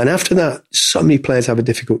 And after that, so many players have a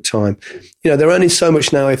difficult time. They're earning so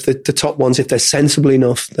much now. If the top ones, if they're sensible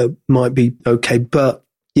enough, they might be okay. But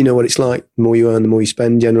you know what it's like. The more you earn, the more you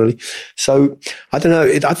spend generally. So I don't know.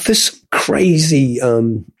 There's some crazy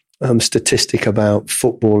statistic about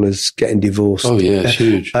footballers getting divorced. Oh yeah, it's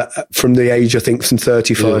huge. From the age, I think, from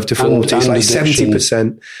 35 to 40, it's like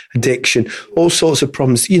 70% addiction, all sorts of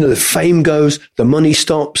problems. The fame goes, the money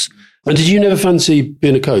stops. And did you never fancy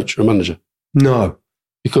being a coach or a manager? No.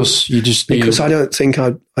 Because you just I don't think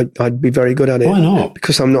I'd be very good at it. Why not?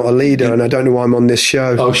 Because I'm not a leader, and I don't know why I'm on this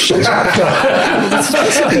show. Oh shit!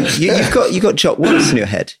 You've got Jock Wallace in your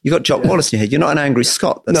head. You've got Jock Wallace in your head. You're not an angry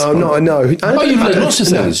Scot. That's no, I'm not. No. You've read lots of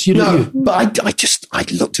things. But I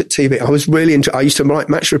looked at TV. I was really into. I used to write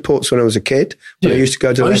match reports when I was a kid. I used to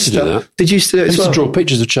go to. I used to do that. Did you used to do it as well? I used to draw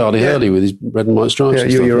pictures of Charlie Hurley with his red and white stripes.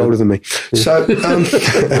 Yeah, you're older than me. So,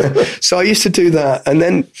 so I used to do that, and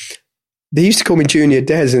then. They used to call me Junior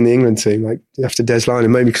Des in the England team, like after Des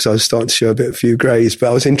Lynam, maybe because I was starting to show a few greys, but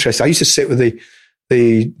I was interested. I used to sit with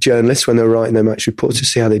the journalists when they were writing their match reports to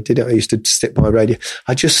see how they did it. I used to sit by radio.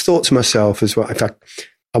 I just thought to myself as well, in fact,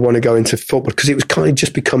 I want to go into football because it was kind of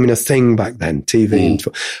just becoming a thing back then, TV.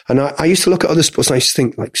 And I used to look at other sports and I used to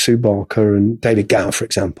think like Sue Barker and David Gow, for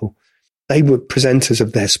example. They were presenters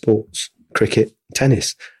of their sports, cricket,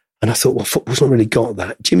 tennis. And I thought, well, football's not really got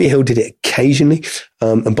that. Jimmy Hill did it occasionally,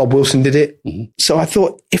 and Bob Wilson did it. Mm-hmm. So I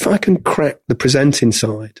thought, if I can crack the presenting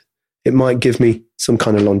side, it might give me some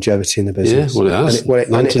kind of longevity in the business. Yeah, well, it has.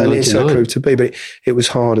 And it so proved to be, but it was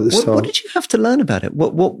hard at the start. What did you have to learn about it?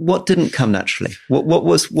 What didn't come naturally? What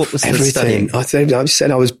was everything? The studying? I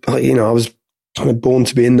said I was kind of born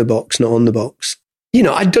to be in the box, not on the box. You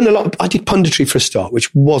know, I'd done a lot. I did punditry for a start,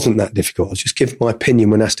 which wasn't that difficult. I was just giving my opinion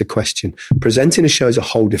when asked a question. Presenting a show is a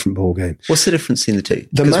whole different ballgame. What's the difference in the two?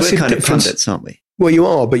 Because we're kind of pundits, aren't we? Well, you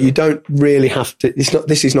are, but you don't really have to.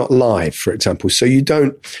 This is not live, for example. So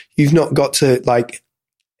you've not got to like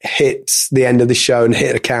hit the end of the show and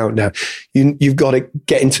hit a countdown. You've got to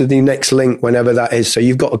get into the next link whenever that is. So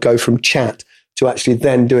you've got to go from chat to actually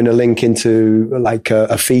then doing a link into like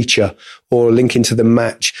a feature or a link into the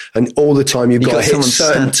match. And all the time you've got to hit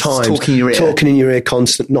certain times. Talking in your ear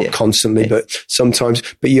not constantly, but sometimes.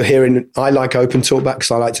 But you're hearing, I like open talkback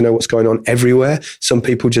because I like to know what's going on everywhere. Some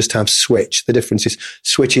people just have switch. The difference is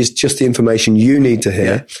switch is just the information you need to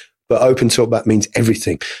hear. Yeah. But open talkback means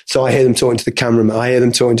everything. So I hear them talking to the cameraman. I hear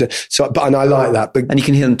them talking to, and I like that. But, and you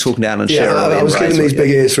can hear them talking down and share. I was given these big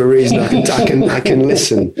ears for a reason. I can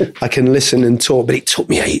listen. I can listen and talk. But it took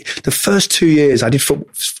me the first 2 years I did football,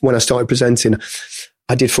 when I started presenting,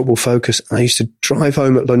 I did Football Focus. I used to drive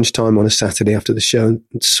home at lunchtime on a Saturday after the show.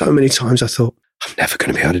 And so many times I thought, I'm never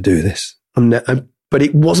going to be able to do this. But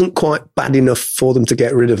it wasn't quite bad enough for them to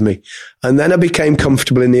get rid of me. And then I became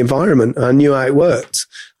comfortable in the environment. I knew how it worked.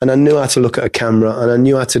 And I knew how to look at a camera and I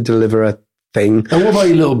knew how to deliver a thing. And what about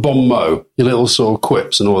your little bon mot, your little sort of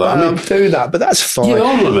quips and all that? I'll do that, but that's fine. You're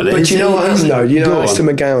on a minute. But you know what happened though? You know Alistair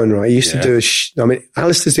McGowan, right? He used to do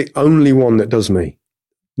Alistair's the only one that does me.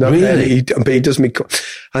 No, really? But he does me.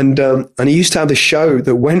 And he used to have the show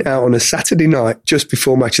that went out on a Saturday night just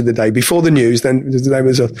before Match of the Day, before the news. Then there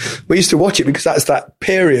was we used to watch it because that's that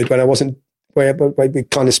period when I wasn't, where we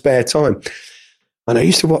kind of spare time. And I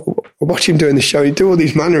used to watch him doing the show. He'd do all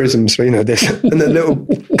these mannerisms, this, and the little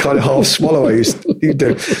kind of half swallow he'd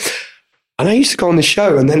do. And I used to go on the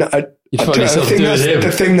show and then I think that's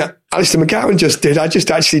the thing that Alistair McGowan just did. I just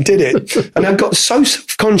actually did it. And I got so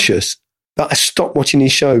self-conscious that I stopped watching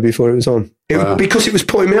his show before it was on. Because it was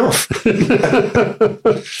putting me off.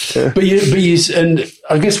 Yeah. But and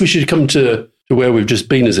I guess we should come to where we've just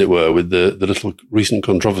been, as it were, with the little recent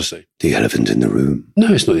controversy. The elephant in the room.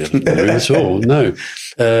 No, it's not the elephant in the room at all. No.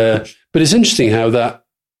 But it's interesting how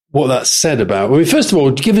what that said about, first of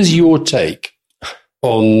all, give us your take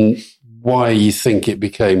on why you think it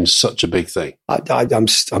became such a big thing. I'm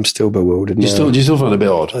still bewildered. Do you still find it a bit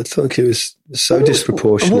odd? I thought it was so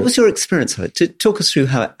disproportionate. And what was your experience of it? Talk us through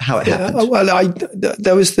how it happened. Well,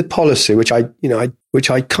 there was the policy, which I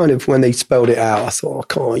kind of, when they spelled it out, I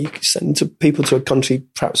thought, you can send people to a country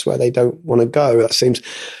perhaps where they don't want to go. That seems.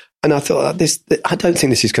 And I thought, I don't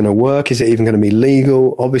think this is going to work. Is it even going to be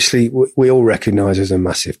legal? Obviously, we all recognise there's a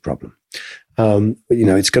massive problem. But,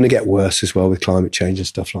 it's going to get worse as well with climate change and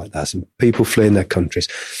stuff like that. And people fleeing their countries.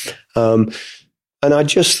 And I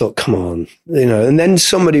just thought, come on, and then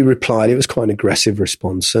somebody replied. It was quite an aggressive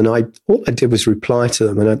response. And all I did was reply to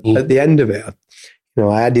them. And at the end of it,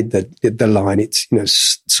 I added the line. It's,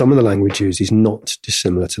 some of the language used is not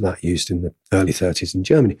dissimilar to that used in the early 30s in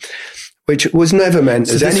Germany, which was never meant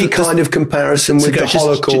as any kind of comparison with the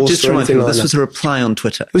Holocaust just or anything like that. This was a reply on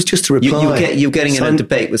Twitter. It was just a reply. You're getting in a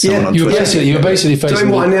debate with someone on Twitter. You were basically facing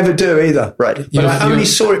doing what I never do either. Right. But I only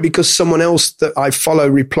saw it because someone else that I follow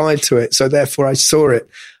replied to it. So therefore I saw it.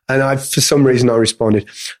 And for some reason, I responded.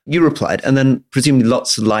 You replied, and then presumably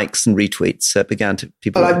lots of likes and retweets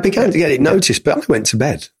people. Well, I began to get it noticed, but I went to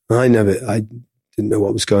bed. I didn't know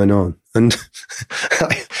what was going on. And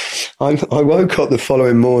I woke up the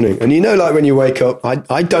following morning, and like when you wake up,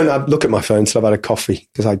 I don't look at my phone until I've had a coffee,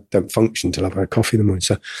 because I don't function until I've had a coffee in the morning.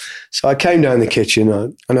 So I came down the kitchen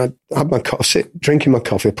and I had my coffee, drinking my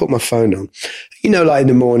coffee. I put my phone on. Like in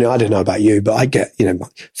the morning, I don't know about you, but I get,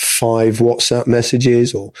 5 WhatsApp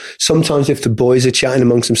messages, or sometimes if the boys are chatting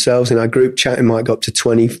amongst themselves in our group chat, it might go up to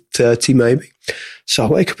 20, 30 maybe. So I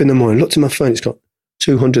wake up in the morning, looked at my phone, it's got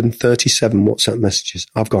 237 WhatsApp messages.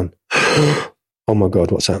 I've gone, oh my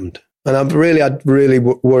God, what's happened? And I'd really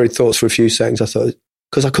worried thoughts for a few seconds. I thought,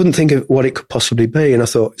 because I couldn't think of what it could possibly be. And I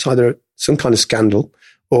thought it's either some kind of scandal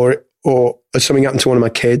or something happened to one of my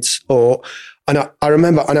kids. And I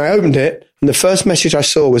remember, and I opened it, and the first message I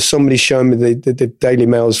saw was somebody showing me the Daily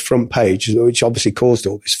Mail's front page, which obviously caused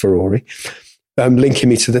all this furore, linking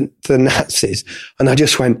me to the Nazis. And I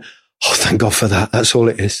just went, oh, thank God for that. That's all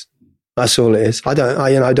it is. That's all it is. I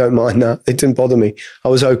don't mind that. It didn't bother me. I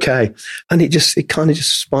was okay. And it kind of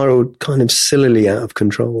just spiraled kind of sillily out of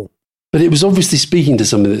control. But it was obviously speaking to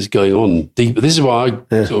something that's going on deep. This is why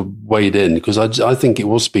I sort of weighed in, because I think it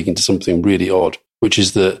was speaking to something really odd, which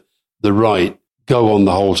is that the right go on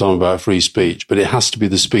the whole time about free speech, but it has to be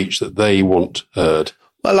the speech that they want heard.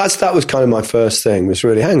 Well, that was kind of my first thing, was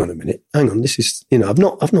really, hang on a minute. Hang on. This is, I've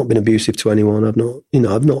not been abusive to anyone. I've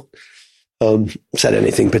not said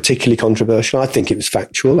anything particularly controversial. I think it was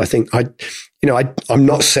factual. I think I'm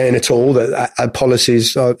not saying at all that our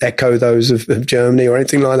policies echo those of Germany or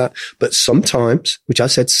anything like that. But sometimes, which I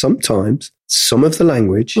said sometimes, some of the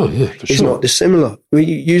language is not dissimilar. We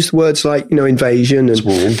use words like, invasion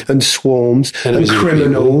and swarms and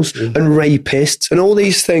criminals and rapists and all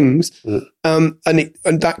these things. And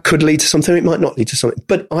that could lead to something. It might not lead to something.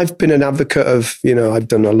 But I've been an advocate of, I've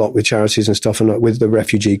done a lot with charities and stuff, and with the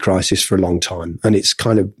refugee crisis for a long time. And it's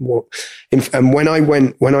kind of more, and when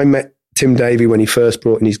I met Tim Davie, when he first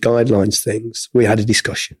brought in his guidelines things, we had a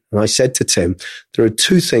discussion. And I said to Tim, there are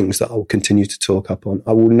 2 things that I will continue to talk up on.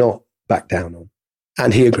 I will not back down on.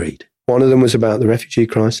 And he agreed. One of them was about the refugee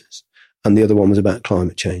crisis, and the other one was about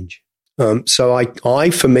climate change. So I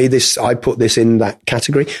put this in that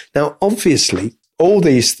category. Now, obviously, all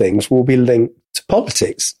these things will be linked to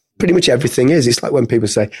politics. Pretty much everything is. It's like when people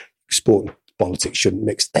say sport and politics shouldn't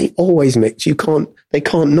mix. They always mix. They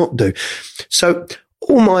can't not do. So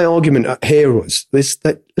all my argument here was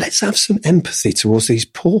that let's have some empathy towards these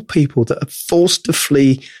poor people that are forced to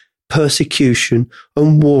flee persecution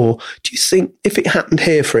and war. Do you think if it happened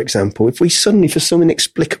here, for example, if we suddenly, for some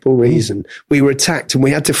inexplicable reason, we were attacked and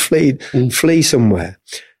we had to flee somewhere,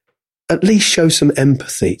 at least show some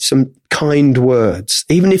empathy, some kind words,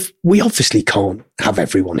 even if we obviously can't have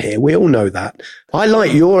everyone here. We all know that. I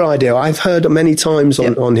like your idea. I've heard many times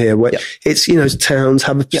on here where it's, towns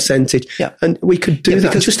have a percentage and we could do that,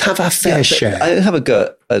 because just have our fair share. I have a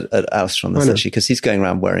go at Alistair on this actually, because he's going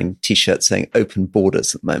around wearing T-shirts saying open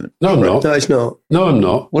borders at the moment. No, I'm not. No, it's not. No, I'm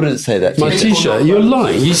not. What did it say there? My T-shirt. You're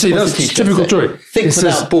lying. You see, that's typical story. Think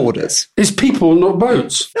without borders. It's people, not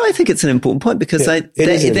boats. No, I think it's an important point, because there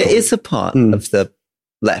is a part of the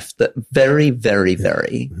left that very, very,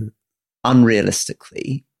 very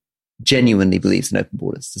unrealistically, genuinely believes in open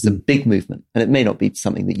borders. There's a big movement, and it may not be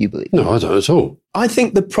something that you believe. No, I don't at all. I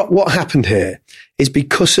think what happened here is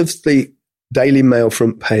because of the Daily Mail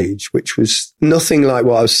front page, which was nothing like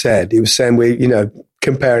what I've said. It was saying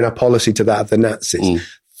comparing our policy to that of the Nazis.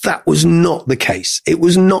 That was not the case. It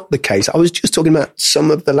was not the case. I was just talking about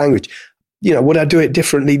some of the language. Would I do it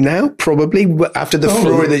differently now? Probably, after the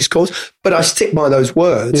furore that it's caused. But I stick by those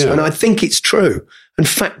words, and I think it's true and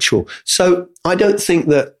factual. So I don't think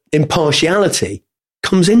that impartiality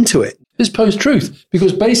comes into it. It's post-truth,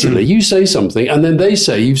 because basically you say something and then they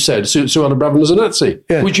say you've said Suella Braverman was a Nazi,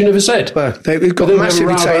 which you never said. Well, they've got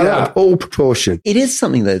massively taken out of all proportion. It is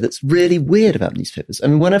something, though, that's really weird about newspapers. I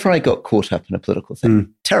mean, whenever I got caught up in a political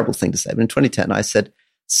thing, terrible thing to say, but in 2010 I said,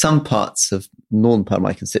 some parts of the northern part of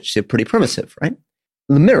my constituency are pretty primitive, right?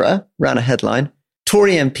 The Mirror ran a headline,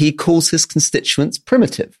 Tory MP calls his constituents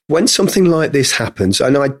primitive. When something like this happens,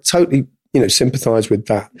 and I totally, sympathise with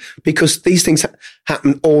that, because these things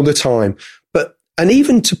happen all the time. And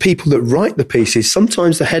even to people that write the pieces,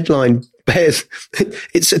 sometimes the headline bears,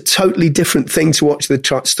 it's a totally different thing to watch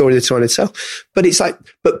the story they're trying to tell. But it's like,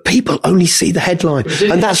 but people only see the headline.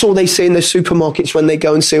 And that's all they see in the supermarkets when they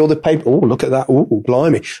go and see all the paper. Oh, look at that. Oh,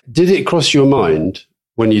 blimey. Did it cross your mind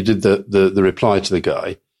when you did the reply to the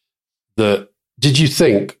guy did you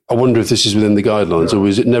think, I wonder if this is within the guidelines, or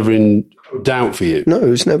was it never in doubt for you? No, it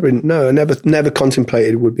was never. I never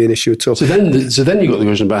contemplated it would be an issue at all. So then you got the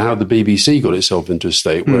question about how the BBC got itself into a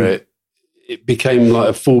state where it became like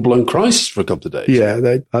a full-blown crisis for a couple of days.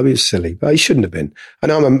 Yeah, I mean, it's silly, but it shouldn't have been.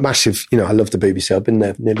 And I'm a massive, I love the BBC. I've been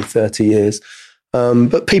there for nearly 30 years.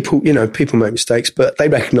 But people make mistakes, but they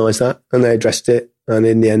recognised that and they addressed it. And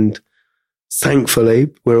in the end, thankfully,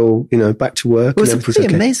 we're all, back to work. It was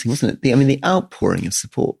pretty amazing, wasn't it? The outpouring of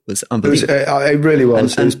support was unbelievable. It really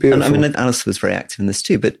was. It was beautiful. And I mean, Alistair was very active in this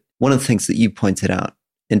too. But one of the things that you pointed out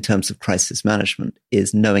in terms of crisis management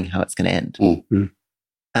is knowing how it's going to end. Mm.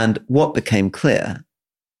 And what became clear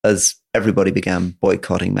as everybody began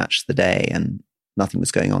boycotting Match of the Day and nothing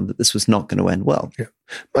was going on, that this was not going to end well. Yeah.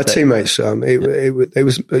 My teammates, it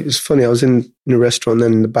was funny. I was in a restaurant,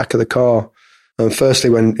 then in the back of the car. Firstly,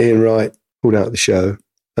 when Ian Wright pulled out the show,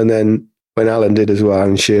 and then when Alan did as well,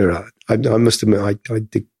 and Shearer, I must admit, I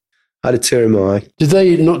had a tear in my eye. Did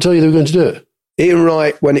they not tell you they were going to do it? Ian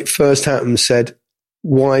Wright, when it first happened, said,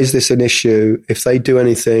 "Why is this an issue? If they do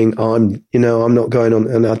anything, I'm not going on."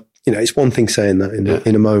 And it's one thing saying that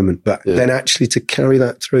in a moment, but then actually to carry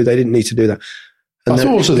that through, they didn't need to do that. And I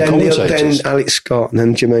thought also the commentators. Then Alex Scott, and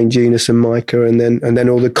then Jermaine Genius and Micah, and then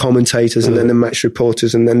all the commentators, and then the match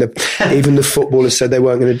reporters, and then even the footballers said they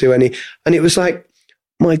weren't going to do any. And it was like,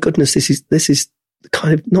 my goodness, this is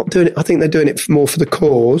kind of not doing it. I think they're doing it more for the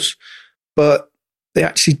cause, but they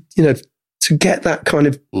actually, to get that kind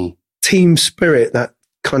of team spirit, that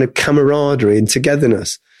kind of camaraderie and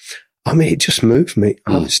togetherness. I mean, it just moved me.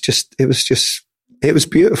 It was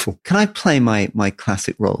beautiful. Can I play my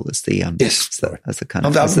classic role as the as the kind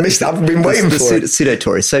of I've been waiting for it. Pseudo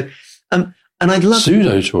Tory. So and I'd love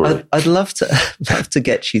pseudo Tory. I'd love to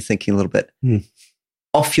get you thinking a little bit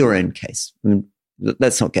off your own case. I mean,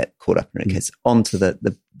 let's not get caught up in your own case. Onto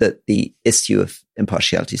the issue of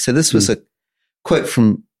impartiality. So this was a quote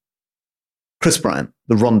from Chris Bryant,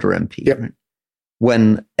 the Rhondda MP, right?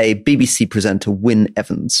 When a BBC presenter, Wyn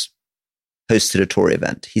Evans, hosted a Tory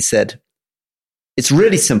event. He said, "It's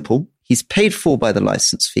really simple. He's paid for by the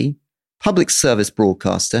licence fee, public service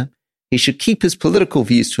broadcaster. He should keep his political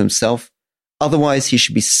views to himself. Otherwise, he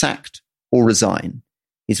should be sacked or resign.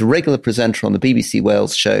 He's a regular presenter on the BBC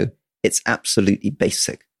Wales show. It's absolutely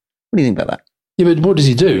basic." What do you think about that? Yeah, but what does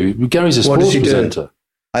he do? Gary's a sports presenter.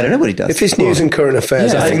 I don't know what he does. If it's news and current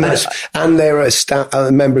affairs, I think and they're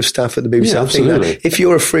a member of staff at the BBC. Yeah, I think that if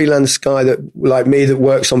you're a freelance guy that, like me, that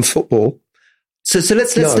works on football. So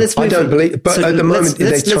let's move. I don't believe, but at the moment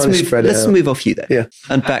they're trying to spread it out. Let's move off you there. Yeah.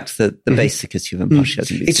 And back to the basic issue of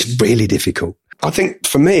impartiality. It's really difficult. I think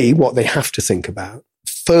for me, what they have to think about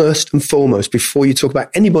first and foremost, before you talk about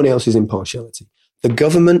anybody else's impartiality, the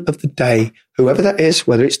government of the day, whoever that is,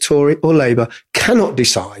 whether it's Tory or Labour, cannot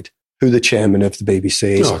decide who the chairman of the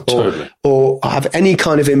BBC is, or have any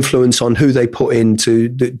kind of influence on who they put in to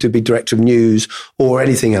be director of news or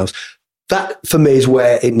anything else. That, for me, is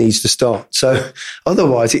where it needs to start. So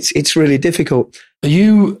otherwise, it's really difficult. Have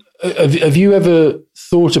you ever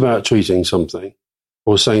thought about tweeting something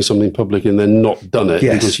or saying something public and then not done it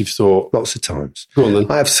because you've thought... Lots of times. Go on then.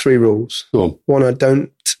 I have 3 rules. Go on. One, I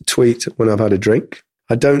don't tweet when I've had a drink.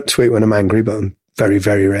 I don't tweet when I'm angry, but I'm very,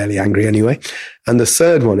 very rarely angry anyway. And the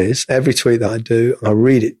third one is, every tweet that I do, I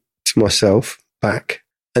read it to myself back.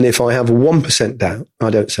 And if I have 1% doubt, I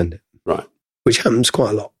don't send it. Right. Which happens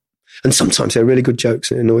quite a lot. And sometimes they're really good jokes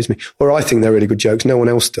and it annoys me. Or I think they're really good jokes. No one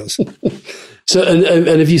else does. So,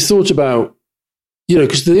 and have you thought about,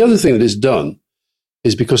 because the other thing that it's done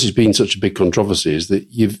is, because it's been such a big controversy, is that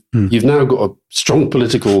you've now got a strong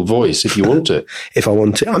political voice if you want it. If I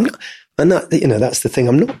want it. I'm not, and that's the thing.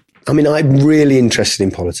 I'm really interested in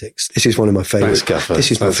politics. This is one of my favourite.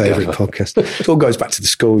 This is my favourite podcast. It all goes back to the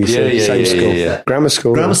school, same school. Yeah. Grammar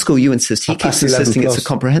school. Grammar school, you insist. He keeps insisting it's a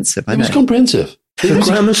comprehensive. It was comprehensive. The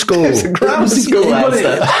grammar school. It's a grammar school.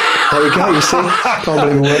 There you go, you see. Can't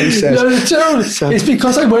believe a word he says. No, it's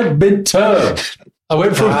because I went mid-term. I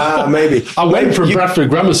went from Bradford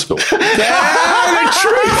Grammar School. The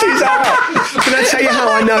truth is out. Can I tell you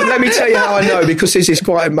how I know? Let me tell you how I know, because this is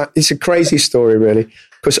it's a crazy story, really.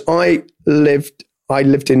 Because I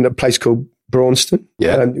lived in a place called Braunston,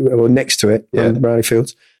 or next to it, on Brownie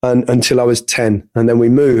Fields, and until I was 10, and then we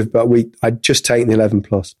moved. But I'd just taken the 11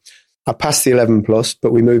 plus. I passed the 11 plus,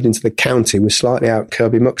 but we moved into the county. We're slightly out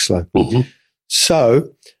Kirby Muxloe. Mm-hmm. So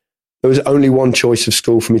there was only one choice of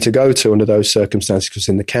school for me to go to under those circumstances, because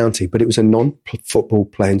in the county, but it was a non-football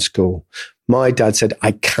playing school. My dad said,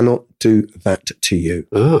 "I cannot do that to you.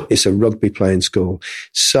 Oh. It's a rugby playing school."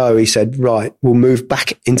 So he said, "Right, we'll move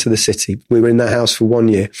back into the city." We were in that house for 1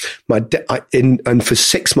 year. And for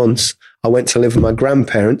 6 months, I went to live with my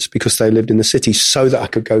grandparents because they lived in the city so that I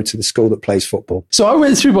could go to the school that plays football. So I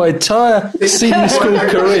went through my entire senior school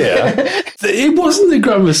career. It wasn't a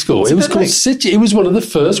grammar school. It was called City. It was one of the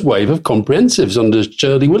first wave of comprehensives under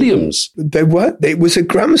Shirley Williams. They were. It was a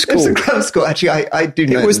grammar school. It was a grammar school. Actually, I do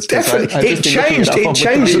know. It was definitely. It changed. It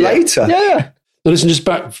changed later. Yeah. Now listen, just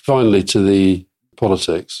back finally to the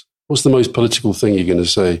politics. What's the most political thing you're going to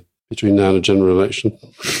say between now and a general election?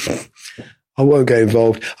 I won't get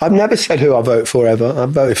involved. I've never said who I vote for ever.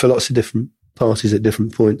 I've voted for lots of different parties at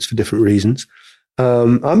different points for different reasons.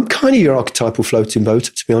 I'm kind of your archetypal floating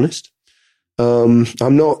voter, to be honest. I'm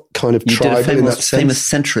not kind of tribal in that sense. Famous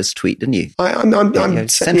centrist tweet, didn't you? I'm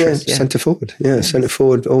centrist, centre forward. Yeah, centre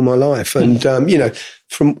forward all my life. And,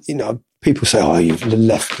 people say, oh, you're the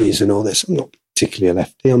lefties and all this. I'm not particularly a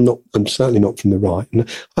lefty. I'm certainly not from the right. And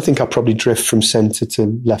I think I probably drift from centre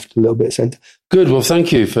to left a little bit centre. Good. Well,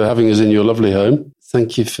 thank you for having us in your lovely home.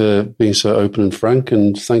 Thank you for being so open and frank.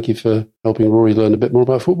 And thank you for helping Rory learn a bit more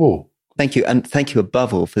about football. Thank you. And thank you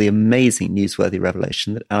above all for the amazing newsworthy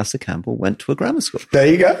revelation that Alistair Campbell went to a grammar school. There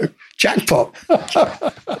you go. Jackpot.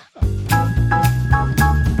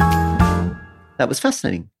 That was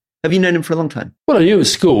fascinating. Have you known him for a long time? Well, I knew him at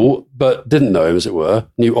school, but didn't know him, as it were.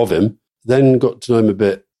 Knew of him. Then got to know him a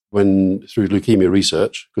bit through leukemia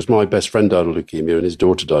research, because my best friend died of leukemia and his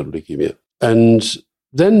daughter died of leukemia. And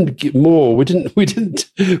then more, we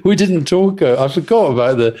didn't talk. I forgot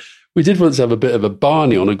about we did once have a bit of a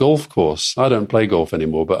Barney on a golf course. I don't play golf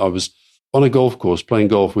anymore, but I was on a golf course playing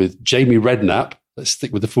golf with Jamie Redknapp. Let's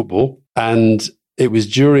stick with the football. And it was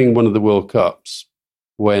during one of the World Cups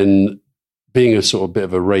when, being a sort of bit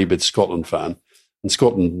of a rabid Scotland fan, and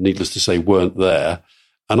Scotland, needless to say, weren't there.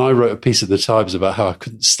 And I wrote a piece of the Times about how I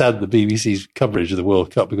couldn't stand the BBC's coverage of the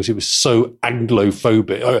World Cup because it was so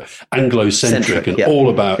Anglophobic, Anglo-centric, and all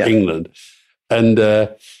about England. And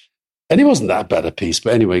it wasn't that bad a piece.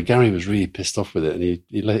 But anyway, Gary was really pissed off with it, and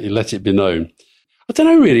he let it be known. I don't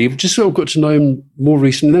know, really. I've just sort of got to know him more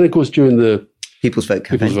recently. And then, of course, during the People's Vote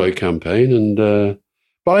campaign. And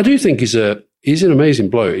but I do think he's an amazing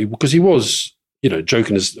bloke, because he was,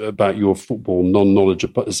 joking about your football non-knowledge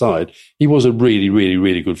aside, he was a really, really,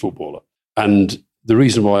 really good footballer. And the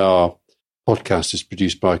reason why our podcast is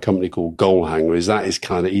produced by a company called Goal Hanger is that is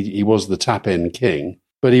kind of, he was the tap-in king,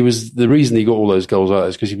 but the reason he got all those goals out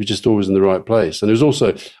is because he was just always in the right place. And it was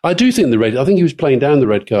also, I think he was playing down the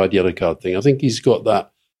red card, yellow card thing. I think he's got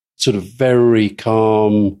that sort of very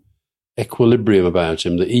calm equilibrium about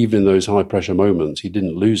him that even in those high-pressure moments, he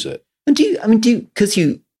didn't lose it. And because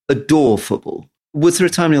you adore football, was there a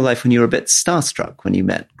time in your life when you were a bit starstruck when you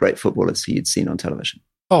met great footballers who you'd seen on television?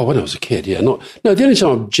 Oh, when I was a kid, yeah. The only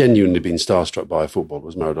time I've genuinely been starstruck by a footballer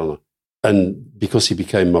was Maradona. And because he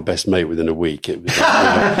became my best mate within a week, it was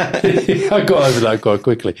I got over that quite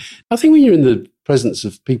quickly. I think when you're in the presence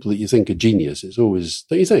of people that you think are genius, it's always,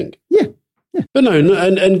 don't you think? Yeah. But no,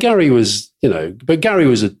 and Gary was, Gary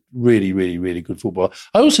was a really, really, really good footballer.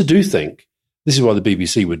 I also do think, this is why the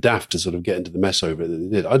BBC were daft to sort of get into the mess over it that they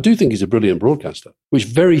did. I do think he's a brilliant broadcaster, which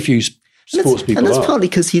very few sports people are. And that's partly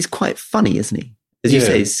because he's quite funny, isn't he? As you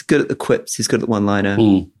say, he's good at the quips, he's good at the one-liner,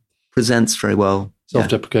 presents very well.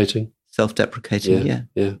 Self-deprecating. Yeah.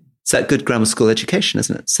 It's that good grammar school education,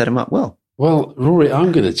 isn't it? Set him up well. Well, Rory,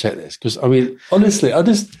 I'm going to check this because, honestly, I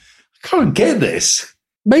can't get this.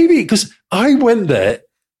 Maybe because I went there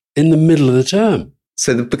in the middle of the term.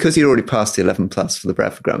 So because you already passed the 11 plus for the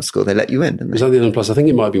Bradford Grammar School, they let you in, didn't they? Was that the 11 plus? I think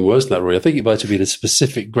it might have been worse than that, Rory. I think it might have been a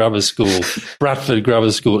specific grammar school, Bradford Grammar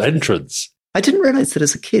School entrance. I didn't realise that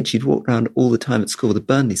as a kid you'd walk around all the time at school with a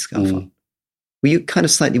Burnley scarf on. Were you kind of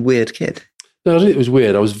slightly weird kid? No, I think it was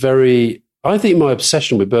weird. I think my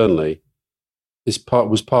obsession with Burnley was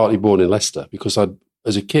partly born in Leicester because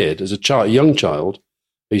as a young child,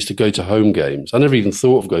 I used to go to home games. I never even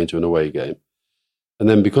thought of going to an away game. And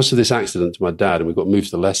then because of this accident to my dad and we got moved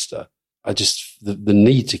to Leicester, the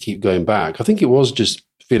need to keep going back. I think it was just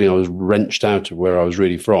feeling I was wrenched out of where I was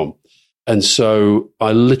really from. And so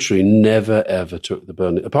I literally never, ever took the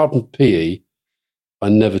Burnley. Apart from PE, I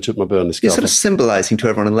never took my Burnley scarf. You're sort of symbolising to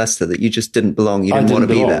everyone in Leicester that you just didn't belong. You didn't want to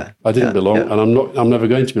be there. I didn't belong, and I'm never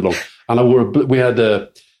going to belong. And we had a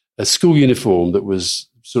school uniform that was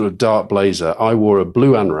sort of dark blazer. I wore a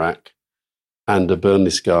blue anorak and a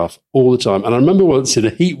Burnley scarf all the time. And I remember once in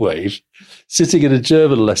a heat wave, sitting in a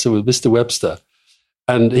German lesson with Mr. Webster,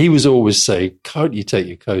 and he was always saying, "Can't you take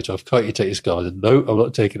your coat off? Can't you take your scarf?" I said, "No, I'm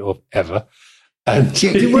not taking it off ever." And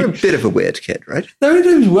you were a bit of a weird kid, right? No,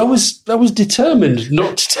 I was determined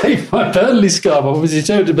not to take my Burnley scarf. I was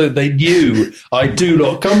determined, but they knew I do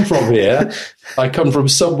not come from here. I come from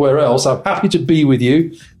somewhere else. I'm happy to be with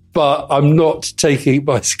you, but I'm not taking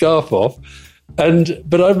my scarf off.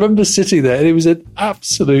 But I remember sitting there, and it was an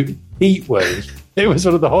absolute heat wave. It was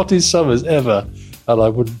one of the hottest summers ever, and I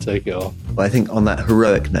wouldn't take it off. Well, I think on that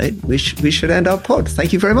heroic note, we should end our pod.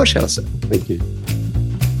 Thank you very much, Alistair. Thank you.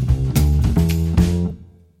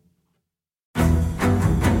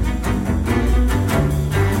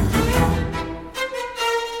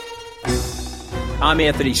 I'm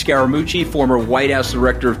Anthony Scaramucci, former White House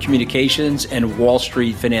Director of Communications and Wall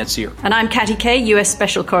Street financier. And I'm Katty Kay, US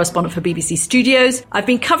Special Correspondent for BBC Studios. I've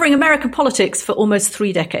been covering American politics for almost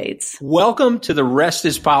 3 decades. Welcome to The Rest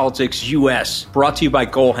is Politics US, brought to you by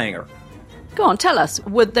Goalhanger. Go on, tell us,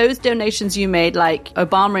 were those donations you made, like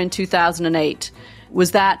Obama in 2008,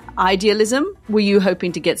 was that idealism? Were you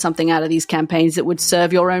hoping to get something out of these campaigns that would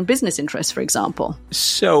serve your own business interests, for example?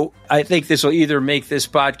 So I think this will either make this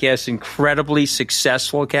podcast incredibly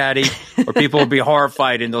successful, Katty, or people will be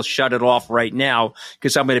horrified and they'll shut it off right now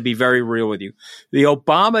because I'm going to be very real with you. The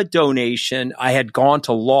Obama donation, I had gone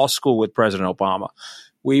to law school with President Obama.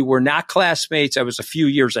 We were not classmates. I was a few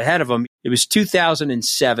years ahead of him. It was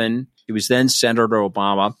 2007. He was then Senator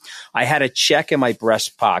Obama. I had a check in my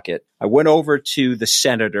breast pocket. I went over to the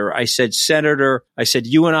senator. I said, Senator,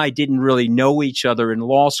 you and I didn't really know each other in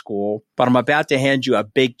law school, but I'm about to hand you a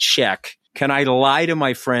big check. Can I lie to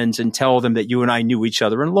my friends and tell them that you and I knew each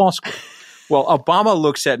other in law school? Well, Obama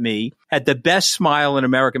looks at me, had the best smile in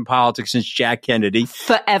American politics since Jack Kennedy.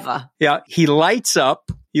 Forever. Yeah. He lights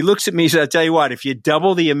up. He looks at me and says, I'll tell you what, if you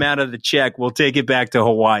double the amount of the check, we'll take it back to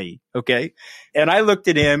Hawaii. Okay. And I looked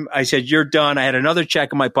at him. I said, you're done. I had another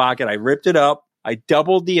check in my pocket. I ripped it up. I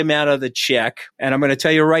doubled the amount of the check. And I'm going to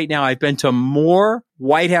tell you right now, I've been to more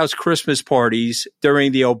White House Christmas parties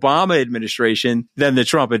during the Obama administration than the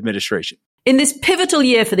Trump administration. In this pivotal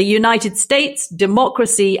year for the United States,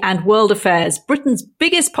 democracy, and world affairs, Britain's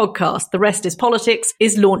biggest podcast, The Rest is Politics,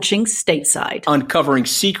 is launching stateside. Uncovering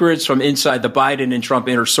secrets from inside the Biden and Trump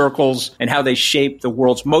inner circles and how they shape the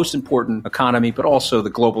world's most important economy, but also the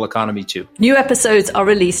global economy too. New episodes are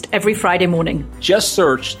released every Friday morning. Just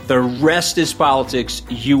search The Rest is Politics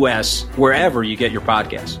US wherever you get your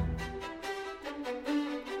podcasts.